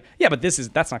 we're like, yeah, but that's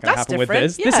not going to happen different.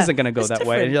 with this. This isn't going to go that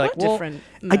way. And you're like, well,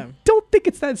 I don't think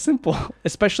it's that simple,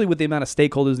 especially with the amount of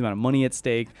stakeholders, the amount of money at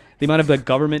stake, the amount of the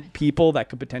government people that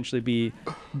could potentially be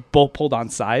both pulled on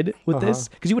side with this,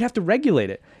 because you would have to regulate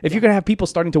it. If you're going to have people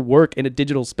starting to work in a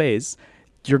digital space,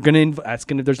 you're going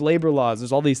to, there's labor laws,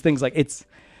 there's all these things. Like it's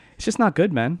just not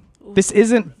good, man. This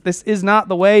is not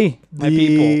the way, my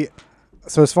people.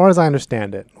 So as far as I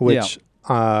understand it, which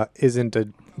isn't a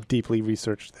deeply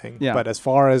researched thing, but as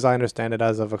far as I understand it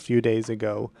as of a few days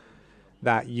ago,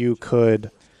 that you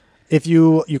could, if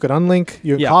you could unlink,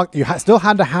 still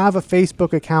had to have a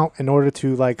Facebook account in order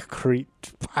to like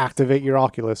activate your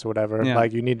Oculus or whatever.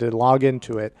 Like you need to log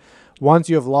into it. Once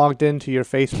you have logged into your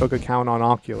Facebook account on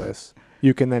Oculus,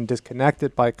 you can then disconnect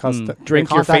it by drink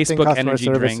your Facebook energy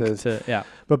services. drink.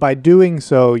 But by doing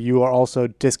so, you are also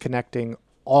disconnecting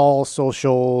all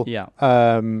social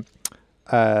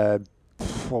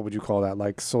what would you call that,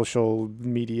 like social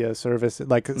media service,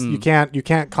 like you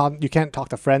can't talk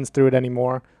to friends through it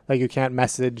anymore, like you can't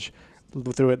message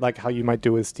through it like how you might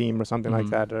do with Steam or something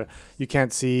like that, or you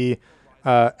can't see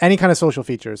any kind of social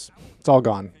features. It's all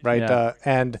gone, right?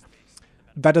 And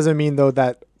that doesn't mean though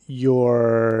that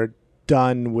you're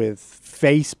done with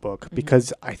Facebook,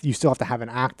 because you still have to have an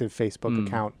active Facebook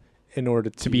account in order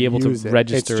to be able to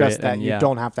register it. It's just that you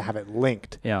don't have to have it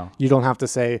linked. Yeah. You don't have to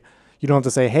say,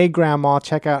 hey grandma,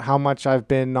 check out how much I've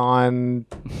been on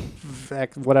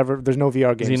whatever. There's no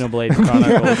VR games. Xenoblade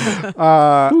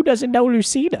Chronicles. Who doesn't know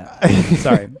Lucina?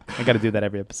 Sorry, I got to do that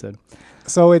every episode.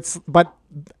 So but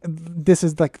this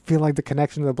is like, feel like the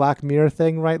connection to the Black Mirror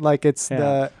thing, right? Like it's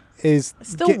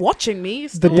watching me.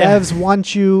 The devs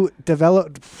want you,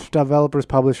 developers,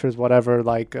 publishers, whatever,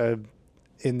 like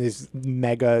in these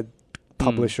mega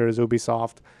publishers,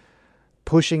 Ubisoft,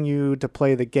 pushing you to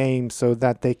play the game so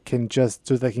that they can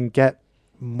get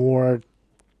more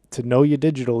to know you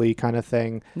digitally, kind of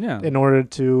thing, in order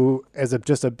to, as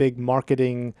just a big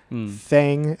marketing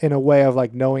thing, in a way of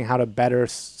like knowing how to better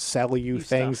sell you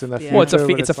things in the future. Well,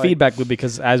 it's a feedback loop,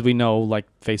 because as we know, like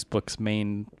Facebook's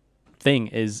main thing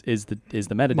is the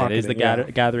metadata, marketing, is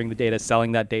the gathering the data,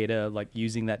 selling that data, like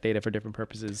using that data for different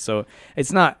purposes. So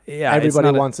it's not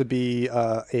everybody wants to be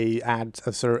a ad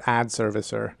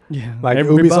servicer. Yeah, like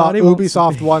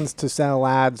Ubisoft wants to sell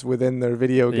ads within their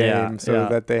video game,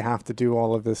 that they have to do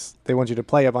all of this. They want you to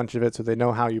play a bunch of it so they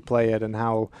know how you play it and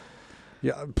how.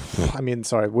 Yeah, I mean,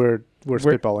 sorry, we're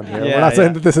spitballing here. We're not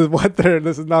saying that this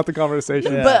is not the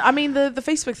conversation. No, but I mean, the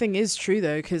Facebook thing is true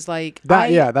though, because like I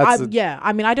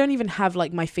mean, I don't even have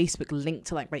like my Facebook linked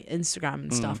to like my Instagram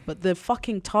and stuff, but the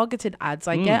fucking targeted ads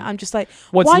I get, I'm just like,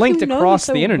 well, it's linked across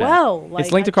the internet. Like,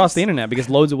 it's linked across the internet because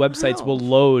loads of websites will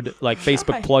load like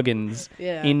Facebook plugins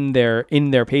in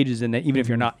their pages, and even if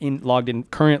you're not logged in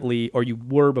currently, or you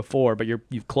were before, but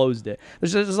you've closed it.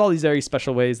 There's all these very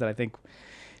special ways that I think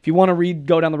if you want to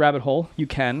go down the rabbit hole, you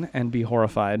can and be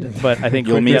horrified. But I think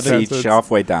You'll with meet the other- Siege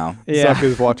halfway down. yeah, Suck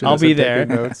who's watching I'll this be and taking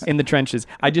there notes. in the trenches.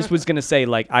 I just was gonna say,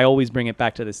 like, I always bring it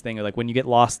back to this thing, like when you get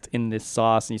lost in this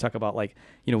sauce, and you talk about, like,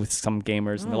 you know, with some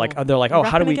gamers, and they're like, oh,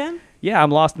 how do we? Again? Yeah,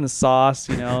 I'm lost in the sauce,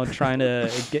 you know, trying to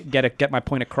get my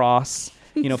point across.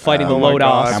 You know, fighting the Oh my Lodos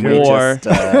God. Can we war.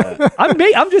 just,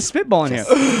 I'm just spitballing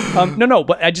here. No,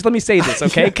 but let me say this,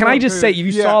 okay? Can I just say, you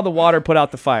Yeah. saw the water put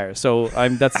out the fire, so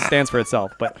that stands for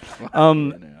itself. But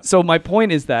so my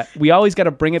point is that we always got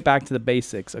to bring it back to the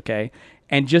basics, okay?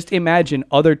 And just imagine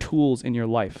other tools in your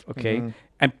life, okay?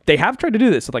 And they have tried to do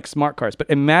this with like smart cars, but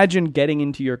imagine getting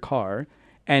into your car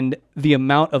and the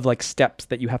amount of like steps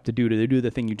that you have to do the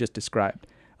thing you just described.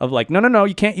 Of like, no,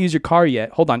 you can't use your car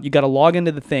yet. Hold on, you got to log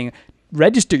into the thing,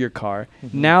 register your car,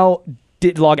 now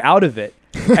log out of it,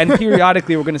 and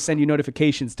periodically we're going to send you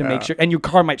notifications to make sure, and your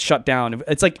car might shut down.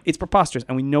 It's like, it's preposterous,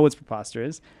 and we know it's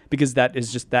preposterous because that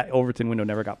is just, that Overton window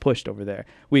never got pushed over there.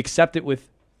 We accept it with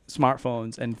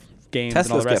smartphones and games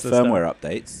and all Teslas the get rest of the stuff. firmware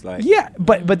updates. Like, Yeah,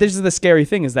 but this is the scary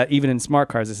thing, is that even in smart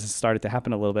cars this has started to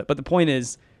happen a little bit. But the point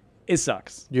is, it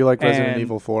sucks. You like Resident And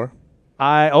Evil 4?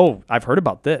 I've heard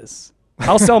about this.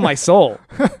 I'll sell my soul.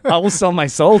 I will sell my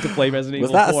soul to play Resident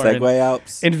was Evil that a 4 segue,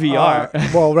 Alps? in VR.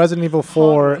 Well, Resident Evil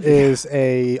 4 is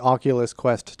a Oculus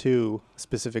Quest 2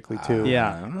 specifically too.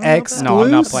 Yeah. Exclusive. No,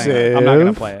 I'm not playing it. I'm not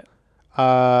gonna play it.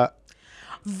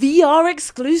 VR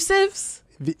exclusives?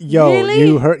 Yo, Really?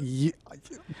 you heard?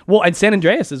 Well, and San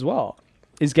Andreas as well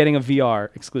is getting a VR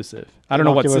exclusive. I don't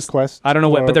know what Oculus Quest. I don't know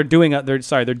what, or- but they're doing a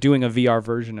VR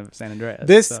version of San Andreas.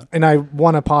 This, so. and I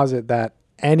want to posit that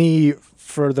any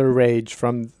further rage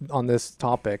on this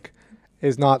topic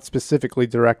is not specifically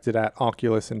directed at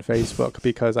Oculus and Facebook,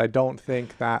 because I don't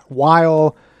think that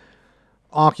while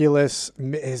Oculus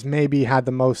has maybe had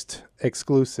the most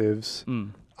exclusives,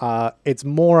 it's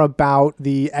more about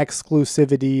the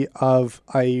exclusivity of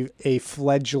a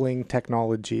fledgling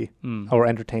technology or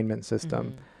entertainment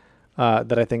system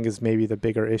that I think is maybe the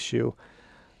bigger issue.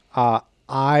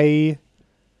 I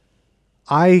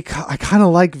kind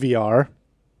of like VR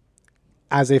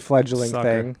as a fledgling Sucker.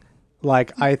 thing.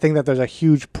 Like, I think that there's a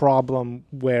huge problem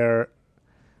where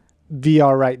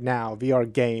VR right now,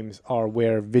 VR games are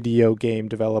where video game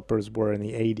developers were in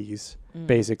the 80s,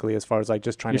 basically, as far as like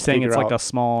just trying You're to saying figure it's out. like a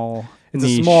small It's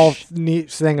niche. a small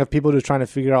niche thing of people just trying to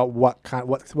figure out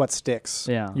what sticks.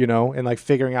 Yeah. You know, and like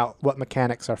figuring out what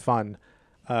mechanics are fun.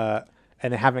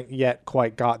 And they haven't yet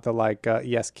quite got the like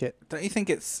yes kit. Don't you think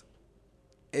it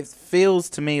feels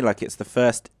to me like it's the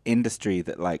first industry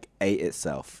that like ate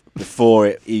itself before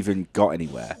it even got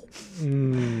anywhere? Do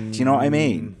you know what I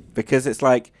mean? Because it's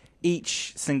like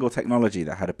each single technology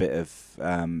that had a bit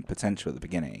of potential at the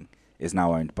beginning is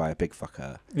now owned by a big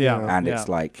fucker. Yeah. And it's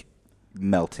like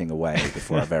melting away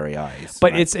before our very eyes.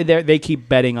 But Like, it's they keep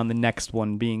betting on the next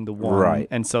one being the one, Right.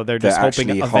 and so they're that just hoping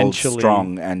actually holds eventually.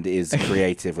 strong and is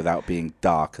creative without being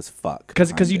dark as fuck. Because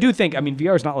behind you it. do think, I mean,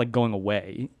 VR is not like going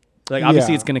away. Like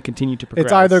obviously Yeah. it's going to continue to progress.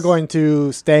 It's either going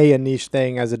to stay a niche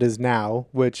thing as it is now,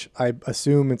 which I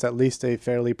assume it's at least a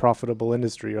fairly profitable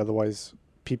industry. Otherwise,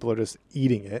 people are just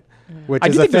eating it, which I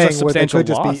is do a think there's a thing where they substantial could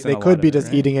just be loss in they a could lot be of it, just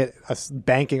right? eating it,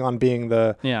 banking on being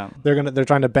the. Yeah. They're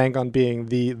trying to bank on being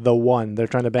the one. They're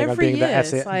trying to bank Every on being year, the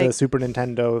it's the like- Super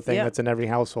Nintendo thing Yep. that's in every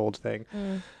household thing.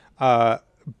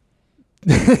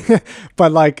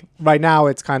 But like right now,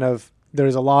 it's kind of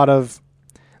there's a lot of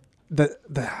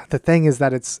the thing is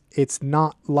that it's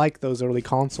not like those early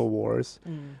console wars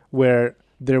where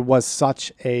there was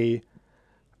such a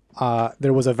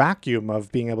there was a vacuum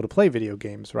of being able to play video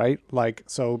games, right? Like,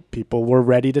 so people were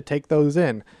ready to take those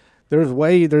in. There's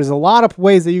a lot of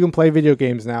ways that you can play video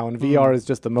games now, and VR is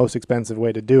just the most expensive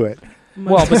way to do it.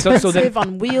 Well, but so then, Expensive,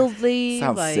 unwieldy.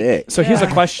 Sounds like, sick. so here's a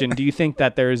yeah. question: do you think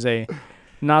that there's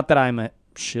not that I'm a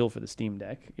shill for the Steam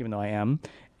Deck, even though I am,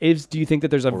 do you think that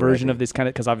there's a version Already. of this kind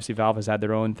of, because obviously Valve has had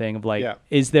their own thing of like, Yeah.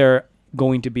 is there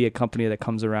going to be a company that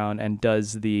comes around and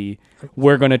does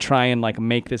we're going to try and like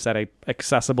make this at a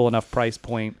accessible enough price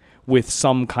point with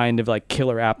some kind of like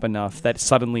killer app enough that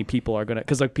suddenly people are going to,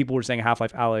 because like people were saying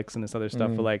Half-Life Alyx and this other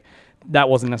stuff, but like that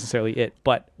wasn't necessarily it,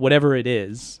 but whatever it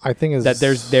is, I think is that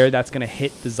that's going to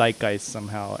hit the zeitgeist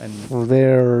somehow. And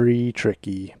very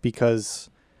tricky, because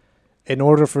in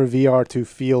order for VR to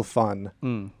feel fun,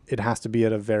 it has to be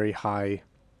at a very high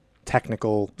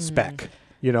technical spec.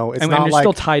 You know, it's and not you're like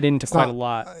still tied into it's quite not- a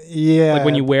lot. yeah, Like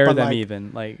when you wear but them, like,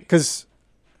 even like because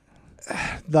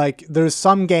like there's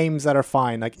some games that are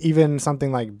fine, like even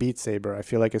something like Beat Saber I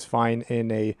feel like is fine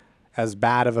in as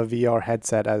bad of a VR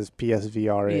headset as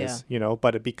PSVR is. Yeah. You know,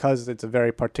 but because it's a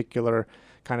very particular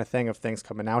kind of thing of things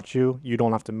coming at you, you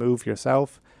don't have to move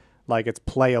yourself. like it's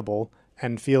playable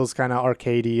and feels kind of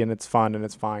arcadey and it's fun and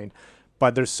it's fine.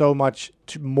 But there's so much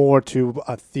more to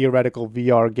a theoretical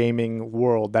VR gaming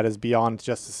world that is beyond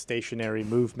just a stationary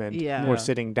movement or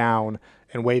sitting down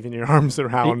and waving your arms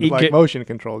around like motion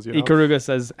controls. You know? Ikaruga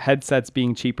says headsets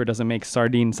being cheaper doesn't make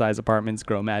sardine-sized apartments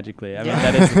grow magically. I mean,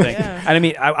 that is the thing. And I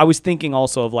mean, I was thinking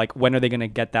also of like, when are they going to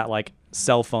get that like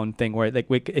cell phone thing where like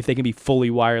if they can be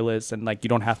fully wireless and like you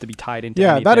don't have to be tied into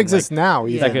anything. That exists like, now.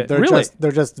 Even. Like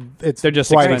They're just expensive. It's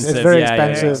very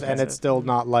expensive, and it's still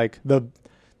not like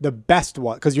the best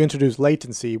one, because you introduce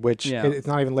latency, which it's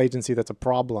not even latency that's a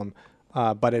problem,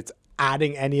 but it's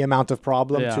adding any amount of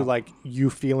problem to like you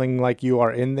feeling like you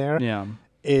are in there.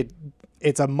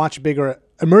 It's a much bigger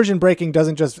immersion breaking.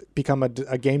 Doesn't just become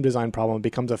a game design problem, it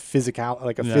becomes a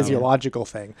physiological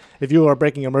thing. If you are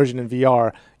breaking immersion in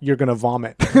VR, you're gonna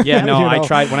vomit. I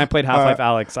tried when I played Half-Life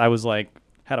Alyx. I was like,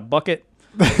 had a bucket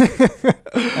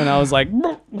and I was like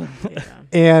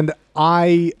and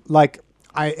I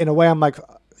in a way I'm like,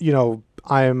 you know,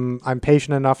 I'm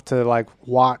patient enough to like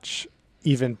watch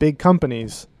even big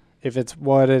companies, if it's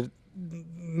what it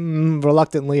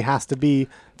reluctantly has to be,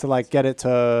 to like get it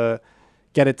over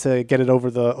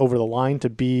the line to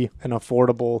be an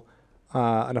affordable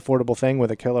thing with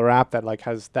a killer app that like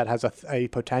has a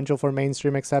potential for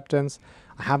mainstream acceptance.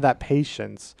 I have that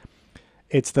patience.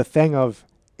 It's the thing of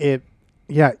it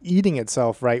eating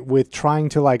itself, right, with trying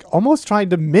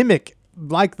to mimic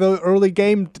like the early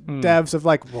game devs of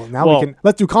like,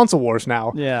 let's do console wars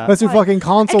now. Let's do fucking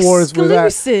console wars with that.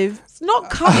 Exclusive. It's not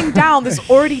cutting down this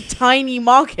already tiny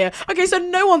market. Okay, so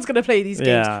no one's going to play these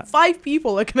games. 5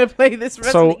 people are going to play this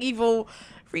Resident Evil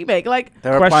remake. Like,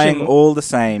 they're applying all the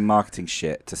same marketing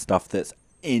shit to stuff that's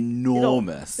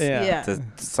enormous to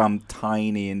some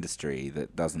tiny industry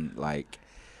that doesn't like...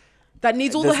 That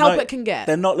needs all the help it can get.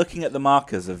 They're not looking at the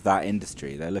markers of that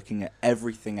industry. They're looking at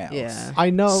everything else. Yeah. I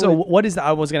know. So what is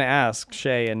I was going to ask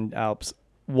Shay and Alps,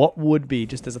 what would be,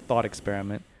 just as a thought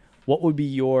experiment, what would be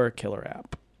your killer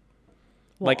app?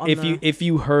 Like if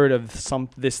you heard of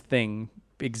this thing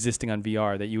existing on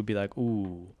VR that you would be like,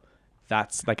 ooh,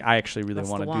 that's like, I actually really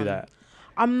want to do that.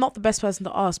 I'm not the best person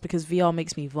to ask because VR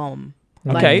makes me vom.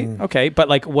 Okay, but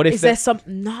like, what if is there some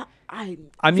not? I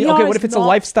mean, okay, what if it's a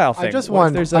lifestyle thing? I just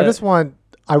want to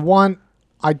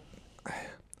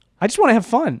have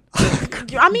fun.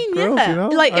 I mean, Girls, you know?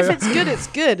 like if it's good, it's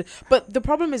good. But the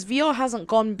problem is VR hasn't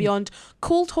gone beyond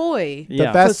cool toy.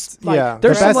 The best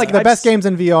games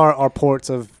in VR are ports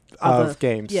of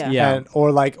games,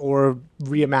 or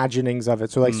reimaginings of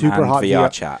it. So like Super Hot VR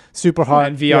chat, Super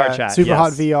Hot VR chat, Super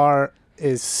Hot VR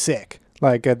is sick.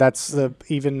 Like that's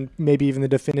maybe even the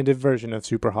definitive version of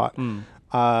Super Hot.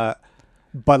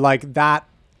 But like that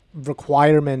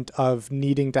requirement of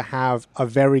needing to have a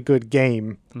very good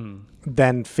game,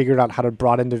 then figured out how to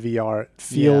brought into VR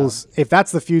feels, if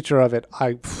that's the future of it,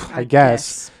 I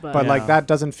guess. But like that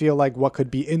doesn't feel like what could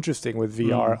be interesting with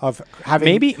VR of having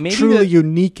maybe truly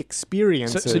unique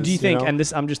experiences. So do you think, and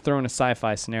this, I'm just throwing a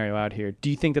sci-fi scenario out here, do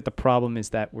you think that the problem is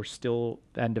that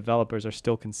developers are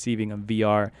still conceiving of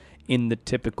VR in the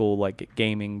typical like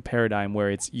gaming paradigm where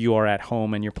it's you are at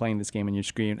home and you're playing this game on your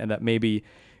screen, and that maybe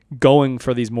going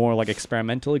for these more like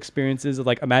experimental experiences of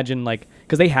like, imagine like,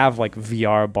 because they have like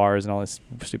VR bars and all this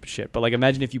stupid shit, but like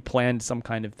imagine if you planned some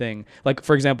kind of thing, like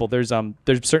for example there's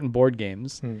certain board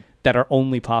games that are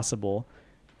only possible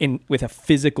with a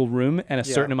physical room and a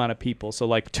certain amount of people. So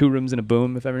like 2 Rooms and a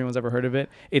Boom, if everyone's ever heard of it,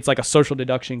 it's like a social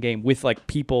deduction game with like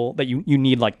people that you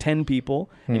need like 10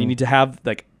 people and you need to have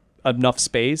like enough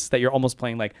space that you're almost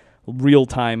playing like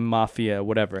real-time Mafia,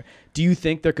 whatever. Do you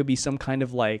think there could be some kind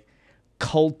of like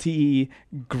culty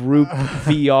group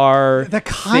VR that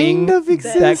kind of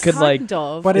exists that could like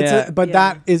but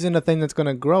that isn't a thing that's going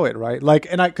to grow it, right? Like,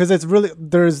 and because it's really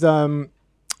there's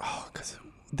because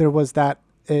there was that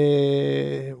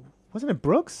wasn't it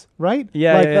Brooks, right? We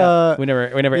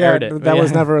never aired it. That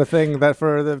was never a thing that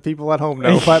for the people at home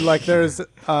know. But like there's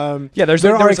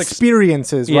there are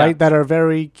experiences, right, that are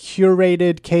very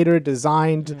curated, catered,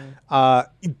 designed,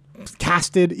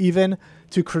 casted even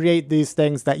to create these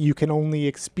things that you can only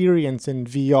experience in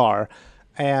VR.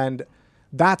 And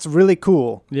that's really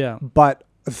cool. Yeah. But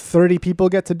 30 people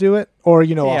get to do it, or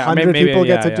 100 people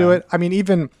get to do it. I mean,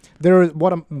 even there is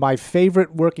one of my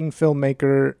favorite working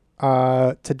filmmaker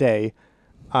today.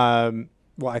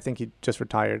 I think he just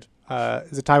retired.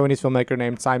 Is a Taiwanese filmmaker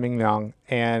named Tsai Ming-liang,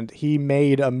 and he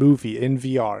made a movie in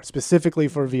VR specifically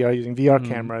for VR using VR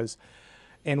cameras.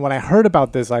 And when I heard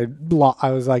about this, I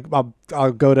was like,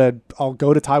 I'll go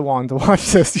to Taiwan to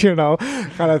watch this,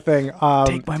 kind of thing.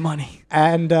 Take my money.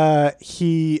 And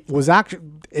he was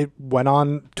it went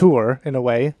on tour in a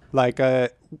way, like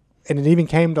and it even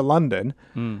came to London.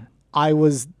 I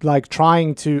was like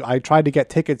I tried to get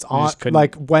tickets on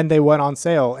like when they went on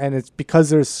sale, and it's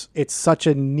because it's such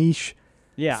a niche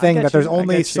thing that there's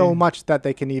only so much that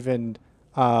they can even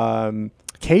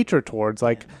cater towards.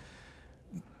 Like,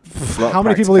 how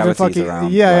many people even fucking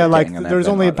like there's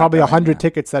only probably 100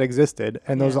 tickets that existed,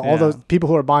 and those those people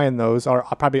who are buying those are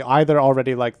probably either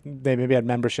already like they maybe had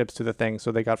memberships to the thing,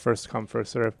 so they got first come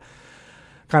first serve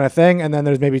kind of thing, and then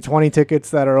there's maybe 20 tickets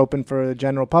that are open for the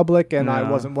general public, and I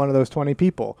wasn't one of those 20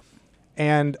 people.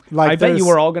 And like, I bet you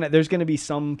were all there's gonna be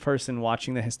some person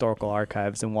watching the historical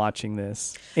archives and watching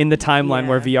this in the timeline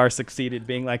where VR succeeded,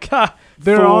 being like, "Ha,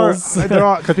 there are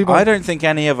because people. I don't think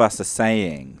any of us are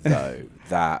saying though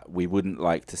that we wouldn't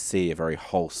like to see a very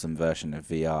wholesome version of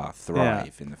VR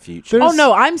thrive in the future. Oh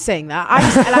no, I'm saying that.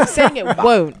 I'm saying it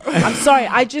won't. I'm sorry.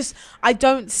 I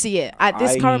don't see it at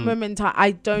this current moment in time.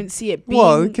 I don't see it being.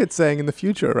 Well, the kid's saying in the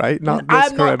future, right? Not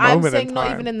this current moment I'm saying in not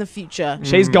time. even in the future.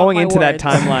 Shay's going into that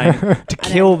timeline to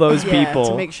kill those people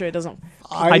to make sure it doesn't.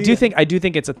 I do think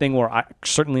it's a thing where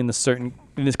certainly in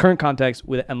this current context,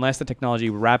 unless the technology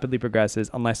rapidly progresses,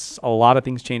 unless a lot of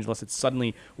things change, unless it's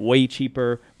suddenly way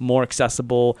cheaper, more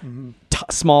accessible,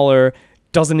 smaller,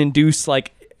 doesn't induce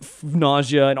like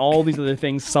nausea and all these other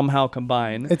things somehow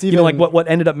combine. It's even like what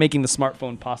ended up making the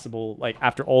smartphone possible, like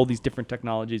after all these different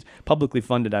technologies, publicly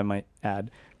funded, I might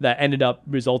add, that ended up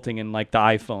resulting in like the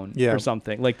iPhone or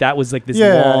something. Like that was like this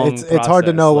long it's hard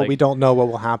to know what we don't know what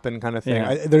will happen kind of thing.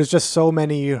 Yeah. There's just so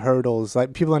many hurdles.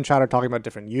 Like people in chat are talking about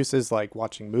different uses, like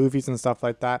watching movies and stuff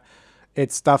like that.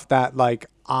 It's stuff that like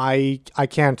I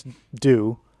can't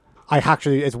do.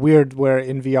 It's weird where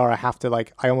in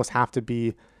VR I almost have to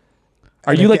be.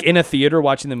 Are you like in a theater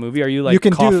watching the movie? Are you like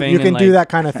coughing? You can do that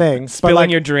kind of thing. Spilling but,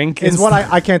 like, your drink. It's what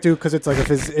I can't do because it's like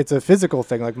it's a physical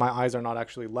thing. Like my eyes are not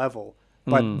actually level.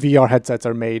 But VR headsets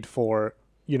are made for,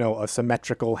 a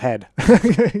symmetrical head,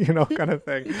 kind of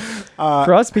thing.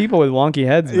 For us people with wonky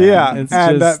heads, man, yeah, it's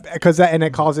and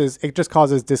it just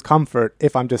causes discomfort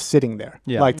if I'm just sitting there.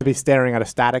 Yeah. Like to be staring at a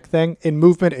static thing. In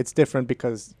movement, it's different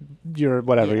because your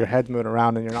head's moving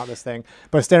around and you're not this thing.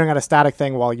 But staring at a static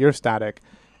thing while you're static,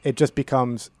 it just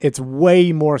it's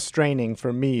way more straining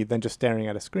for me than just staring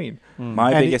at a screen.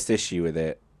 My biggest issue with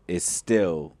it is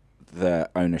still the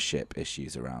ownership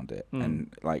issues around it,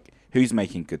 and like who's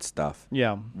making good stuff.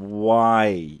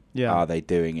 Why are they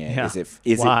doing it?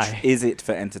 Is it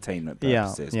for entertainment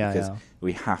purposes? Because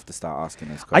we have to start asking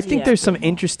those questions. I think there's some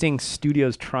interesting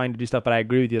studios trying to do stuff, but I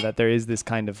agree with you that there is this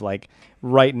kind of like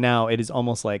right now it is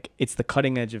almost like it's the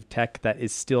cutting edge of tech that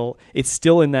is still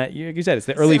in that you said it's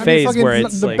the early phase where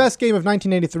it's the best game of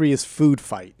 1983 is Food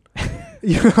Fight.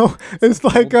 It's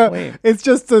like it's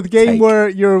just a game where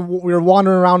you're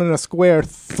wandering around in a square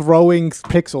throwing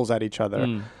pixels at each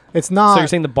other. It's not. So you're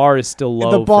saying the bar is still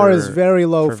low. The bar is very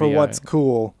low for VR. what's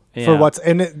cool.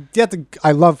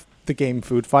 I love the game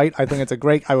Food Fight. I think it's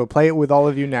I would play it with all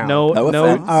of you now. No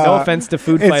offense to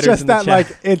food fighters. It's just in the that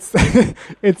chat. like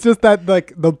it's just that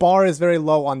like the bar is very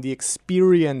low on the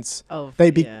experience.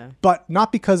 But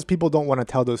not because people don't want to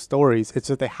tell those stories. It's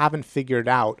that they haven't figured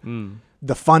out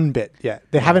the fun bit yet.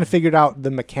 They haven't figured out the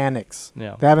mechanics.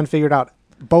 Yeah. They haven't figured out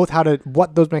both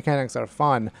what those mechanics are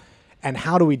fun and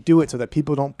how do we do it so that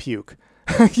people don't puke.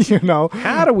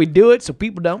 How do we do it so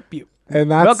people don't puke? And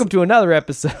welcome to another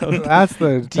episode. That's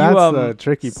the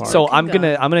tricky part. So I'm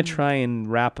gonna try and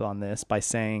wrap on this by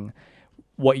saying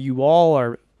what you all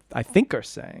are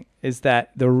saying is that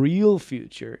the real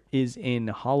future is in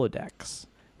holodecks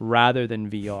rather than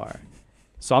VR.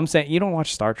 So I'm saying you don't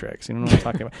watch Star Trek, so you don't know what I'm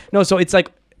talking about. No, so it's like,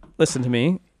 listen to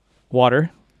me, water,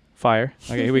 fire.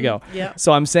 Okay, here we go. Yeah.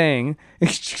 So I'm saying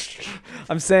it's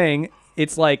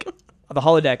like the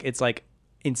holodeck. It's like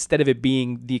instead of it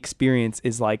being the experience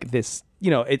is like this.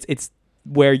 It's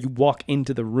where you walk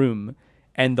into the room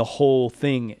and the whole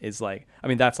thing is like. I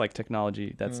mean, that's like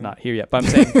technology that's not here yet. But I'm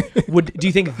saying, do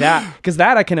you think that? Because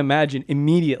that I can imagine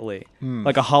immediately,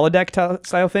 like a holodeck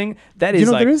style thing. That is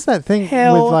like there is that thing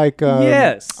with like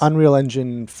Unreal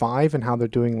Engine 5 and how they're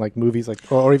doing like movies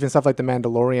like or even stuff like The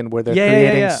Mandalorian where they're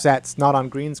creating sets not on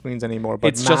green screens anymore, but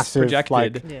it's massive, just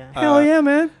projected. Like, hell yeah,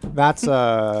 man! That's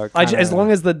as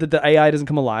long as the AI doesn't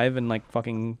come alive and like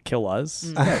fucking kill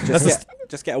us.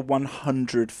 Just get a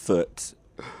 100-foot.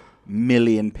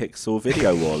 Million pixel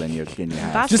video wall in your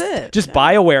house. That's it. Just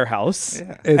buy a warehouse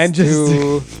and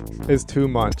it's too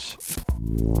much.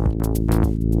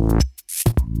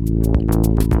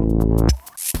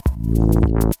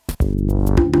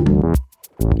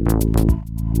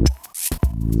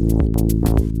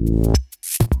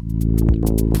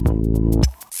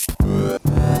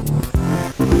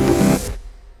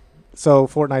 So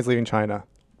Fortnite's leaving China.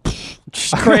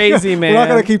 Crazy, man. We're not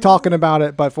going to keep talking about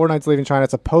it, but Fortnite's leaving China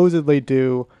supposedly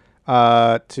due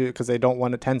because they don't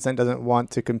want to. Tencent doesn't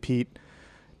want to compete.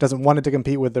 Doesn't want it to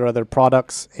compete with their other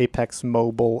products, Apex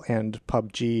Mobile and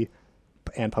PUBG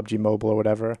Mobile or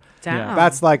whatever. Damn.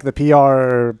 That's like the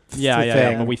PR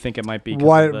yeah, but we think it might be.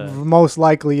 What most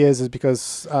likely is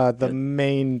because the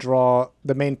main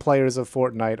players of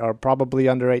Fortnite are probably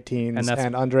under 18s,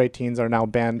 and under 18s are now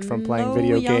banned from playing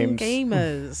video young games.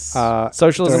 Gamers.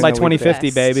 Socialism by during the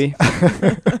 2050, baby.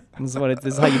 This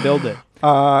is how you build it.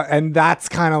 And that's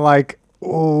kind of like,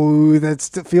 oh,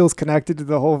 that feels connected to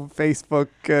the whole Facebook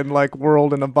and like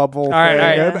world in a bubble thing.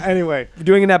 right. Anyway, We're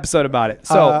doing an episode about it.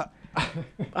 So.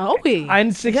 Are we?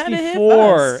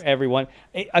 N64, everyone.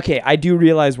 Okay, I do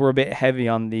realize we're a bit heavy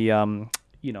on the on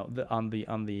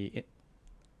the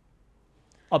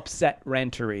upset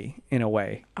rantery in a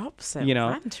way. Upset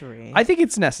rantery. I think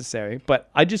it's necessary, but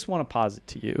I just want to posit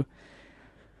to you.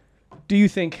 Do you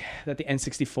think that the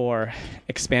N64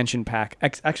 expansion pack,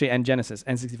 and Genesis,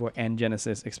 N64 and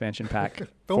Genesis expansion pack,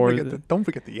 don't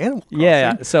forget the Animal Crossing.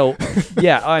 Yeah. So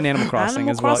and Animal Crossing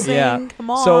as well. Yeah. Come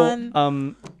on.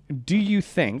 So do you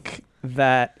think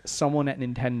that someone at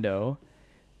Nintendo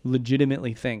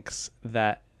legitimately thinks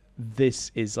that this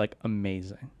is like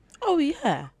amazing? Oh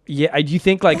yeah. Yeah. Do you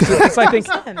think like? Cause I think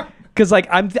because like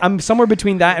I'm somewhere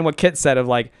between that and what Kit said of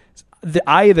like.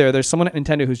 Either there's someone at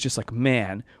Nintendo who's just like,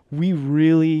 man, we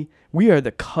are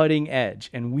the cutting edge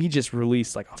and we just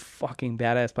released like a fucking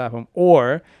badass platform,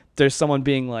 or there's someone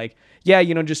being like, yeah,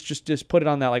 just put it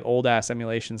on that like old ass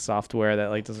emulation software that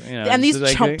like doesn't, and these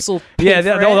like, chumps will pay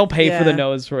they'll pay for the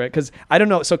nose for it, because I don't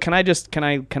know. So can I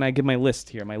give my list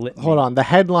here, my litany? Hold on, the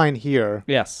headline here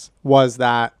was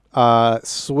that the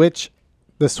Switch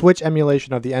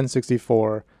emulation of the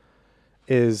N64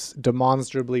 is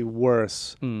demonstrably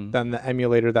worse than the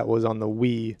emulator that was on the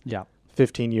Wii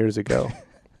 15 years ago.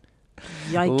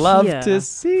 Love to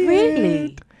see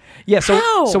it. Yeah,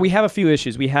 so we have a few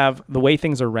issues. We have the way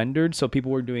things are rendered. So people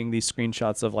were doing these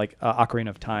screenshots of like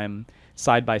Ocarina of Time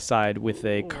side by side with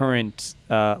a current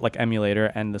like emulator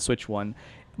and the Switch one.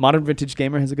 Modern Vintage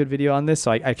Gamer has a good video on this,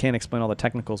 so I can't explain all the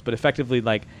technicals, but effectively,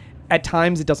 like, at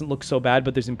times it doesn't look so bad,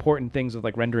 but there's important things with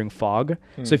like rendering fog.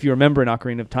 So if you remember in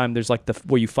Ocarina of Time, there's like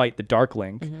where you fight the Dark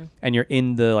Link, and you're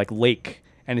in the like lake,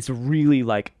 and it's really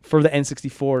like, for the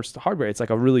N64 hardware, it's like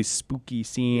a really spooky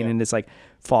scene, and it's like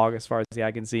fog as far as the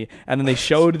eye can see. And then they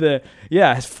showed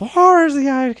as far as the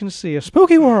eye can see, a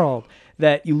spooky world,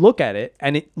 that you look at it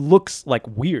and it looks like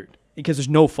weird because there's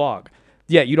no fog.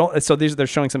 Yeah, you don't. So they're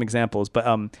showing some examples, but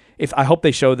I hope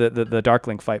they show the Dark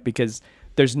Link fight, because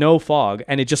there's no fog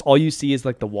and it just, all you see is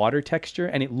like the water texture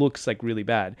and it looks like really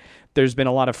bad. There's been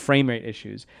a lot of frame rate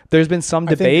issues. There's been some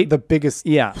debate. I think the biggest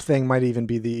thing might even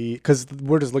be because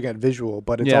we're just looking at visual,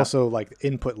 but it's also like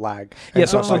input lag. Yeah,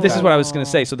 so this is what I was going to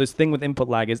say. So this thing with input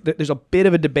lag is there's a bit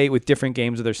of a debate with different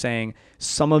games where they're saying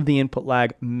some of the input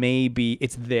lag may be,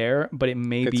 it's there, but it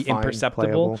may be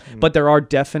imperceptible. But there are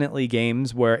definitely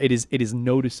games where it is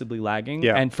noticeably lagging.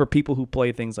 Yeah. And for people who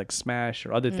play things like Smash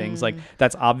or other things, like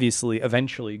that's obviously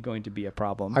eventually going to be a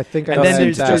problem. I think and then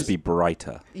there's just be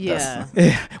brighter. Yeah.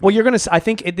 Well, I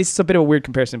think this is a bit of a weird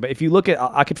comparison, but if you look at,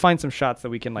 I could find some shots that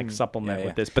we can like supplement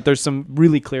with this, but there's some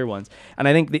really clear ones. And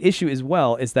I think the issue as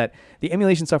well is that the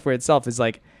emulation software itself is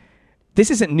like, this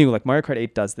isn't new. Like Mario Kart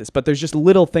 8 does this, but there's just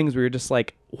little things where you're just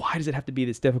like, why does it have to be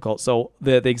this difficult? So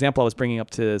the example I was bringing up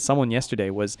to someone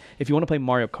yesterday was, if you want to play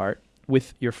Mario Kart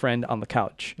with your friend on the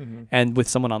couch and with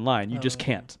someone online, you just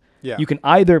can't. Yeah. You can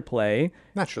either play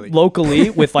naturally locally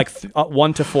with like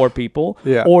 1 to 4 people,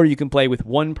 or you can play with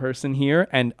one person here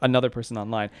and another person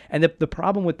online. And the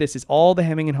problem with this is all the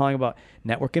hemming and hawing about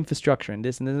network infrastructure and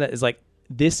this and that is like,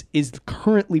 this is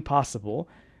currently possible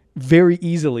very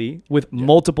easily with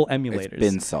multiple emulators. It's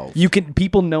been solved.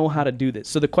 People know how to do this.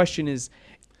 So the question is,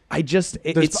 it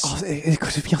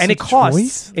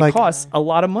costs a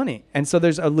lot of money, and so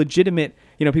there's a legitimate,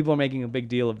 people are making a big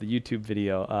deal of the YouTube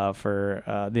video for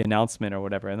the announcement or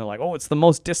whatever, and they're like, oh, it's the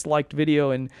most disliked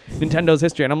video in Nintendo's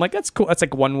history, and I'm like, that's cool. That's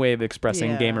like one way of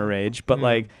expressing gamer rage, but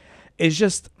like,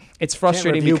 it's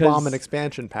frustrating because bomb an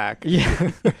expansion pack.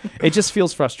 Yeah, it just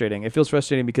feels frustrating. It feels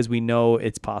frustrating because we know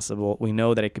it's possible. We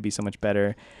know that it could be so much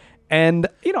better. And,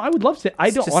 I would love to.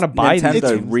 I don't want to buy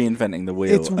Nintendo reinventing the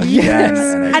wheel.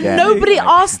 And nobody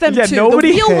asked them to. The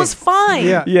wheel was fine.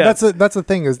 Yeah. That's the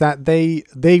thing, is that they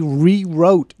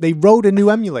wrote a new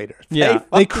emulator. Yeah.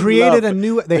 They created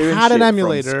they had an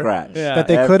emulator that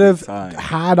they could have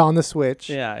had on the Switch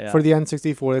for the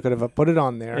N64. They could have put it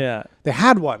on there. Yeah. They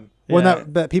had one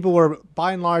that people were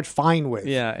by and large fine with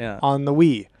on the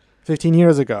Wii 15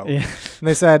 years ago. Yeah. And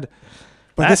they said,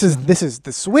 But this is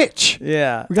the Switch.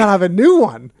 Yeah. We gotta have a new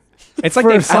one. It's like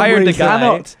For they some fired the reason.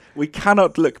 guy. We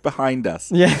cannot look behind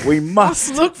us. Yeah. We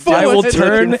must Look just forward. I will Look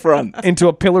turn in front. into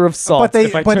a pillar of salt. But they,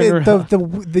 if I but turn it, around.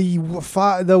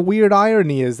 the weird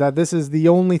irony is that this is the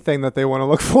only thing that they want to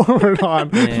look forward on.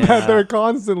 Yeah. That they're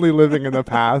constantly living in the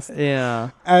past,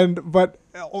 Yeah. and but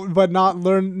not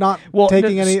Well,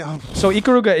 taking no, any. So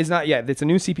Ikaruga is not. Yeah, it's a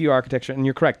new CPU architecture, and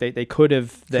you're correct. They could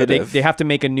have. They have to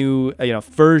make a new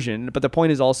version. But the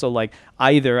point is also like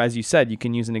either, as you said, you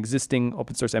can use an existing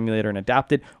open source emulator and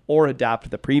adapt it, or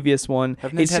adapt the previous one.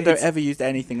 Have Nintendo ever used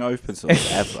anything open source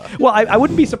ever? Well, I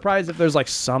wouldn't be surprised if there's like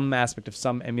some aspect of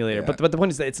some emulator, Yeah. but the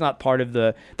point is that it's not part of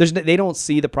the. They don't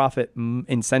see the profit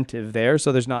incentive there,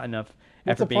 so there's not enough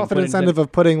What's the effort being profit put incentive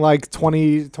of putting like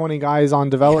 20 guys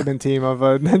on development team of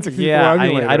a N64 Yeah,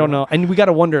 emulator? I don't know. And we got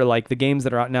to wonder, like, the games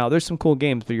that are out now, there's some cool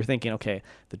games, but you're thinking, okay,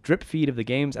 the drip feed of the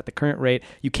games at the current rate,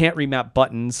 you can't remap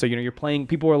buttons. So, you're playing,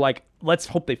 people are like, let's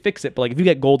hope they fix it. But, like, if you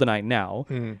get GoldenEye now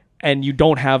and you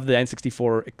don't have the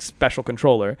N64 special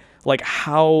controller, like,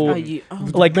 how...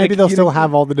 Maybe they'll still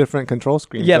have all the different control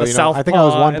screens. Yeah, though, the I think I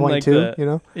was Southpaw and, 1.2, like, you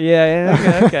know?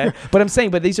 Yeah, okay. But I'm saying,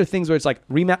 but these are things where it's like,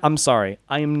 remap, I'm sorry,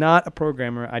 I am not a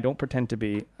programmer. I don't pretend to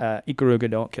be.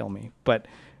 Ikaruga, don't kill me. But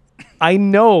I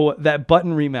know that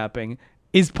button remapping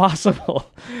is possible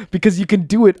because you can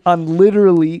do it on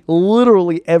literally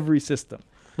every system.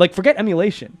 Like, forget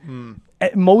emulation.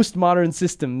 At most modern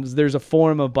systems, there's a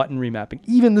form of button remapping.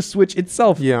 Even the Switch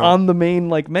itself on the main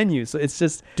like menu. So it's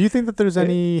just... Do you think that there's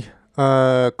any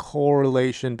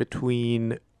correlation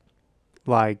between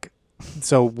like...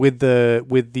 So with the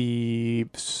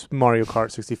Mario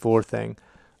Kart 64 thing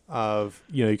of,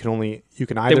 you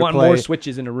can either they want play... more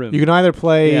Switches in a room. You can either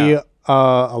play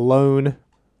alone...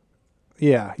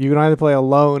 Yeah, you can either play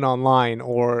alone online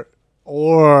or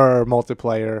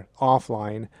multiplayer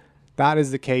offline. That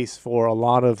is the case for a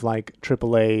lot of like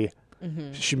AAA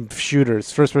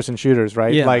shooters, first-person shooters,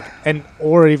 right? Yeah. Like,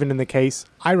 or even in the case,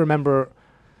 I remember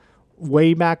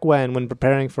way back when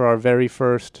preparing for our very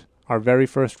first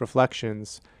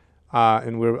reflections,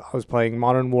 and I was playing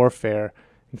Modern Warfare,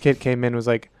 and Kit came in and was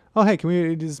like, "Oh, hey, can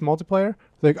we do this multiplayer?"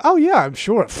 Like, "Oh yeah, I'm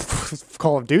sure.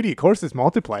 Call of Duty, of course, it's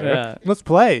multiplayer. Yeah. Let's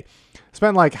play."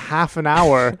 Spent like half an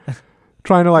hour.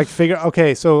 Trying to like figure,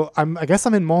 okay, so I guess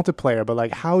I'm in multiplayer, but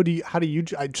like how do you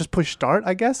I just push start,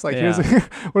 I guess, like here's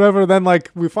whatever. Then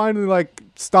like we finally like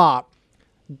stop,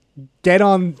 get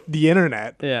on the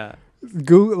internet,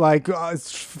 Google, like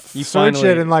search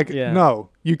it, and like no,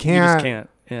 you can't. You just can't.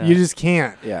 Yeah. You just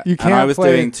can't. Yeah, you can't. And I was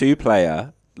play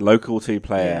doing local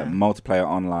two-player, multiplayer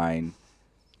online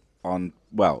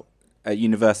at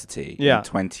university in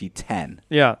 2010.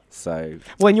 Yeah. So...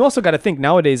 Well, and you also got to think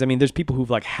nowadays, I mean, there's people who've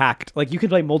like hacked. Like you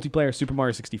could play multiplayer Super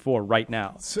Mario 64 right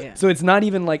now. So it's not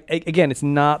even like, again, it's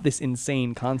not this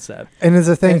insane concept. And as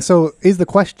a thing, so is the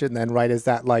question then, right, is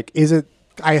that like, is it,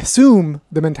 I assume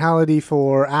the mentality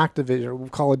for Activision or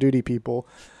Call of Duty people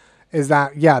is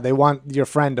that, they want your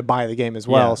friend to buy the game as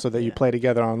well so that you play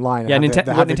together online. Yeah,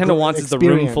 what Nintendo wants is the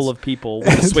room full of people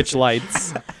with the Switch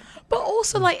lights. But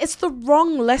also, like, it's the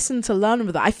wrong lesson to learn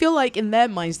with that. I feel like in their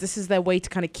minds, this is their way to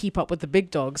kind of keep up with the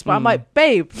big dogs. But I'm like,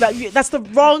 babe, that's the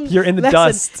wrong You're in the lesson.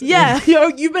 dust. Yeah,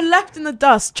 you've been left in the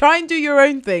dust. Try and do your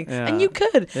own thing. Yeah. And you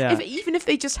could. Yeah. Even if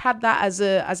they just had that as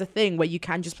a thing where you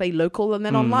can just play local and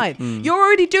then online. You're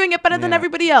already doing it better than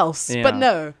everybody else. Yeah. But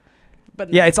no.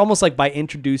 Yeah, it's almost like by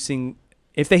introducing...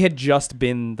 If they had just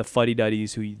been the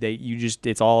fuddy-duddies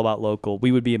it's all about local,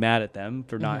 we would be mad at them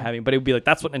for not having, but it would be like,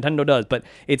 that's what Nintendo does. But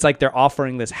it's like they're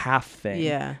offering this half thing.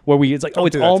 Yeah. Where it's like,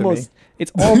 it's almost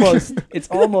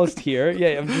here.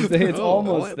 Yeah, I'm just saying it's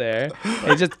almost there.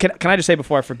 It just, can I just say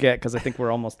before I forget, because I think we're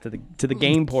almost to the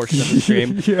game portion of the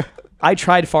stream. I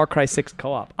tried Far Cry 6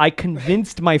 co-op. I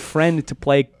convinced my friend to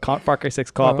play Far Cry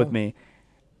 6 co-op with me,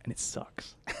 and it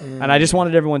sucks. And I just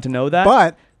wanted everyone to know that.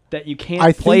 But that you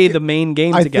can't play the main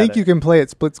game together. I think you can play it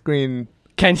split screen.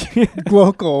 Can you?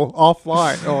 Local,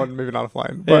 offline. Oh, maybe not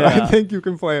offline. But I think you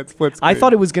can play it split screen. I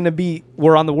thought it was going to be,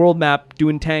 we're on the world map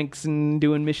doing tanks and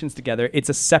doing missions together. It's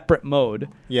a separate mode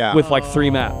with like 3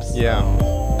 maps. Yeah.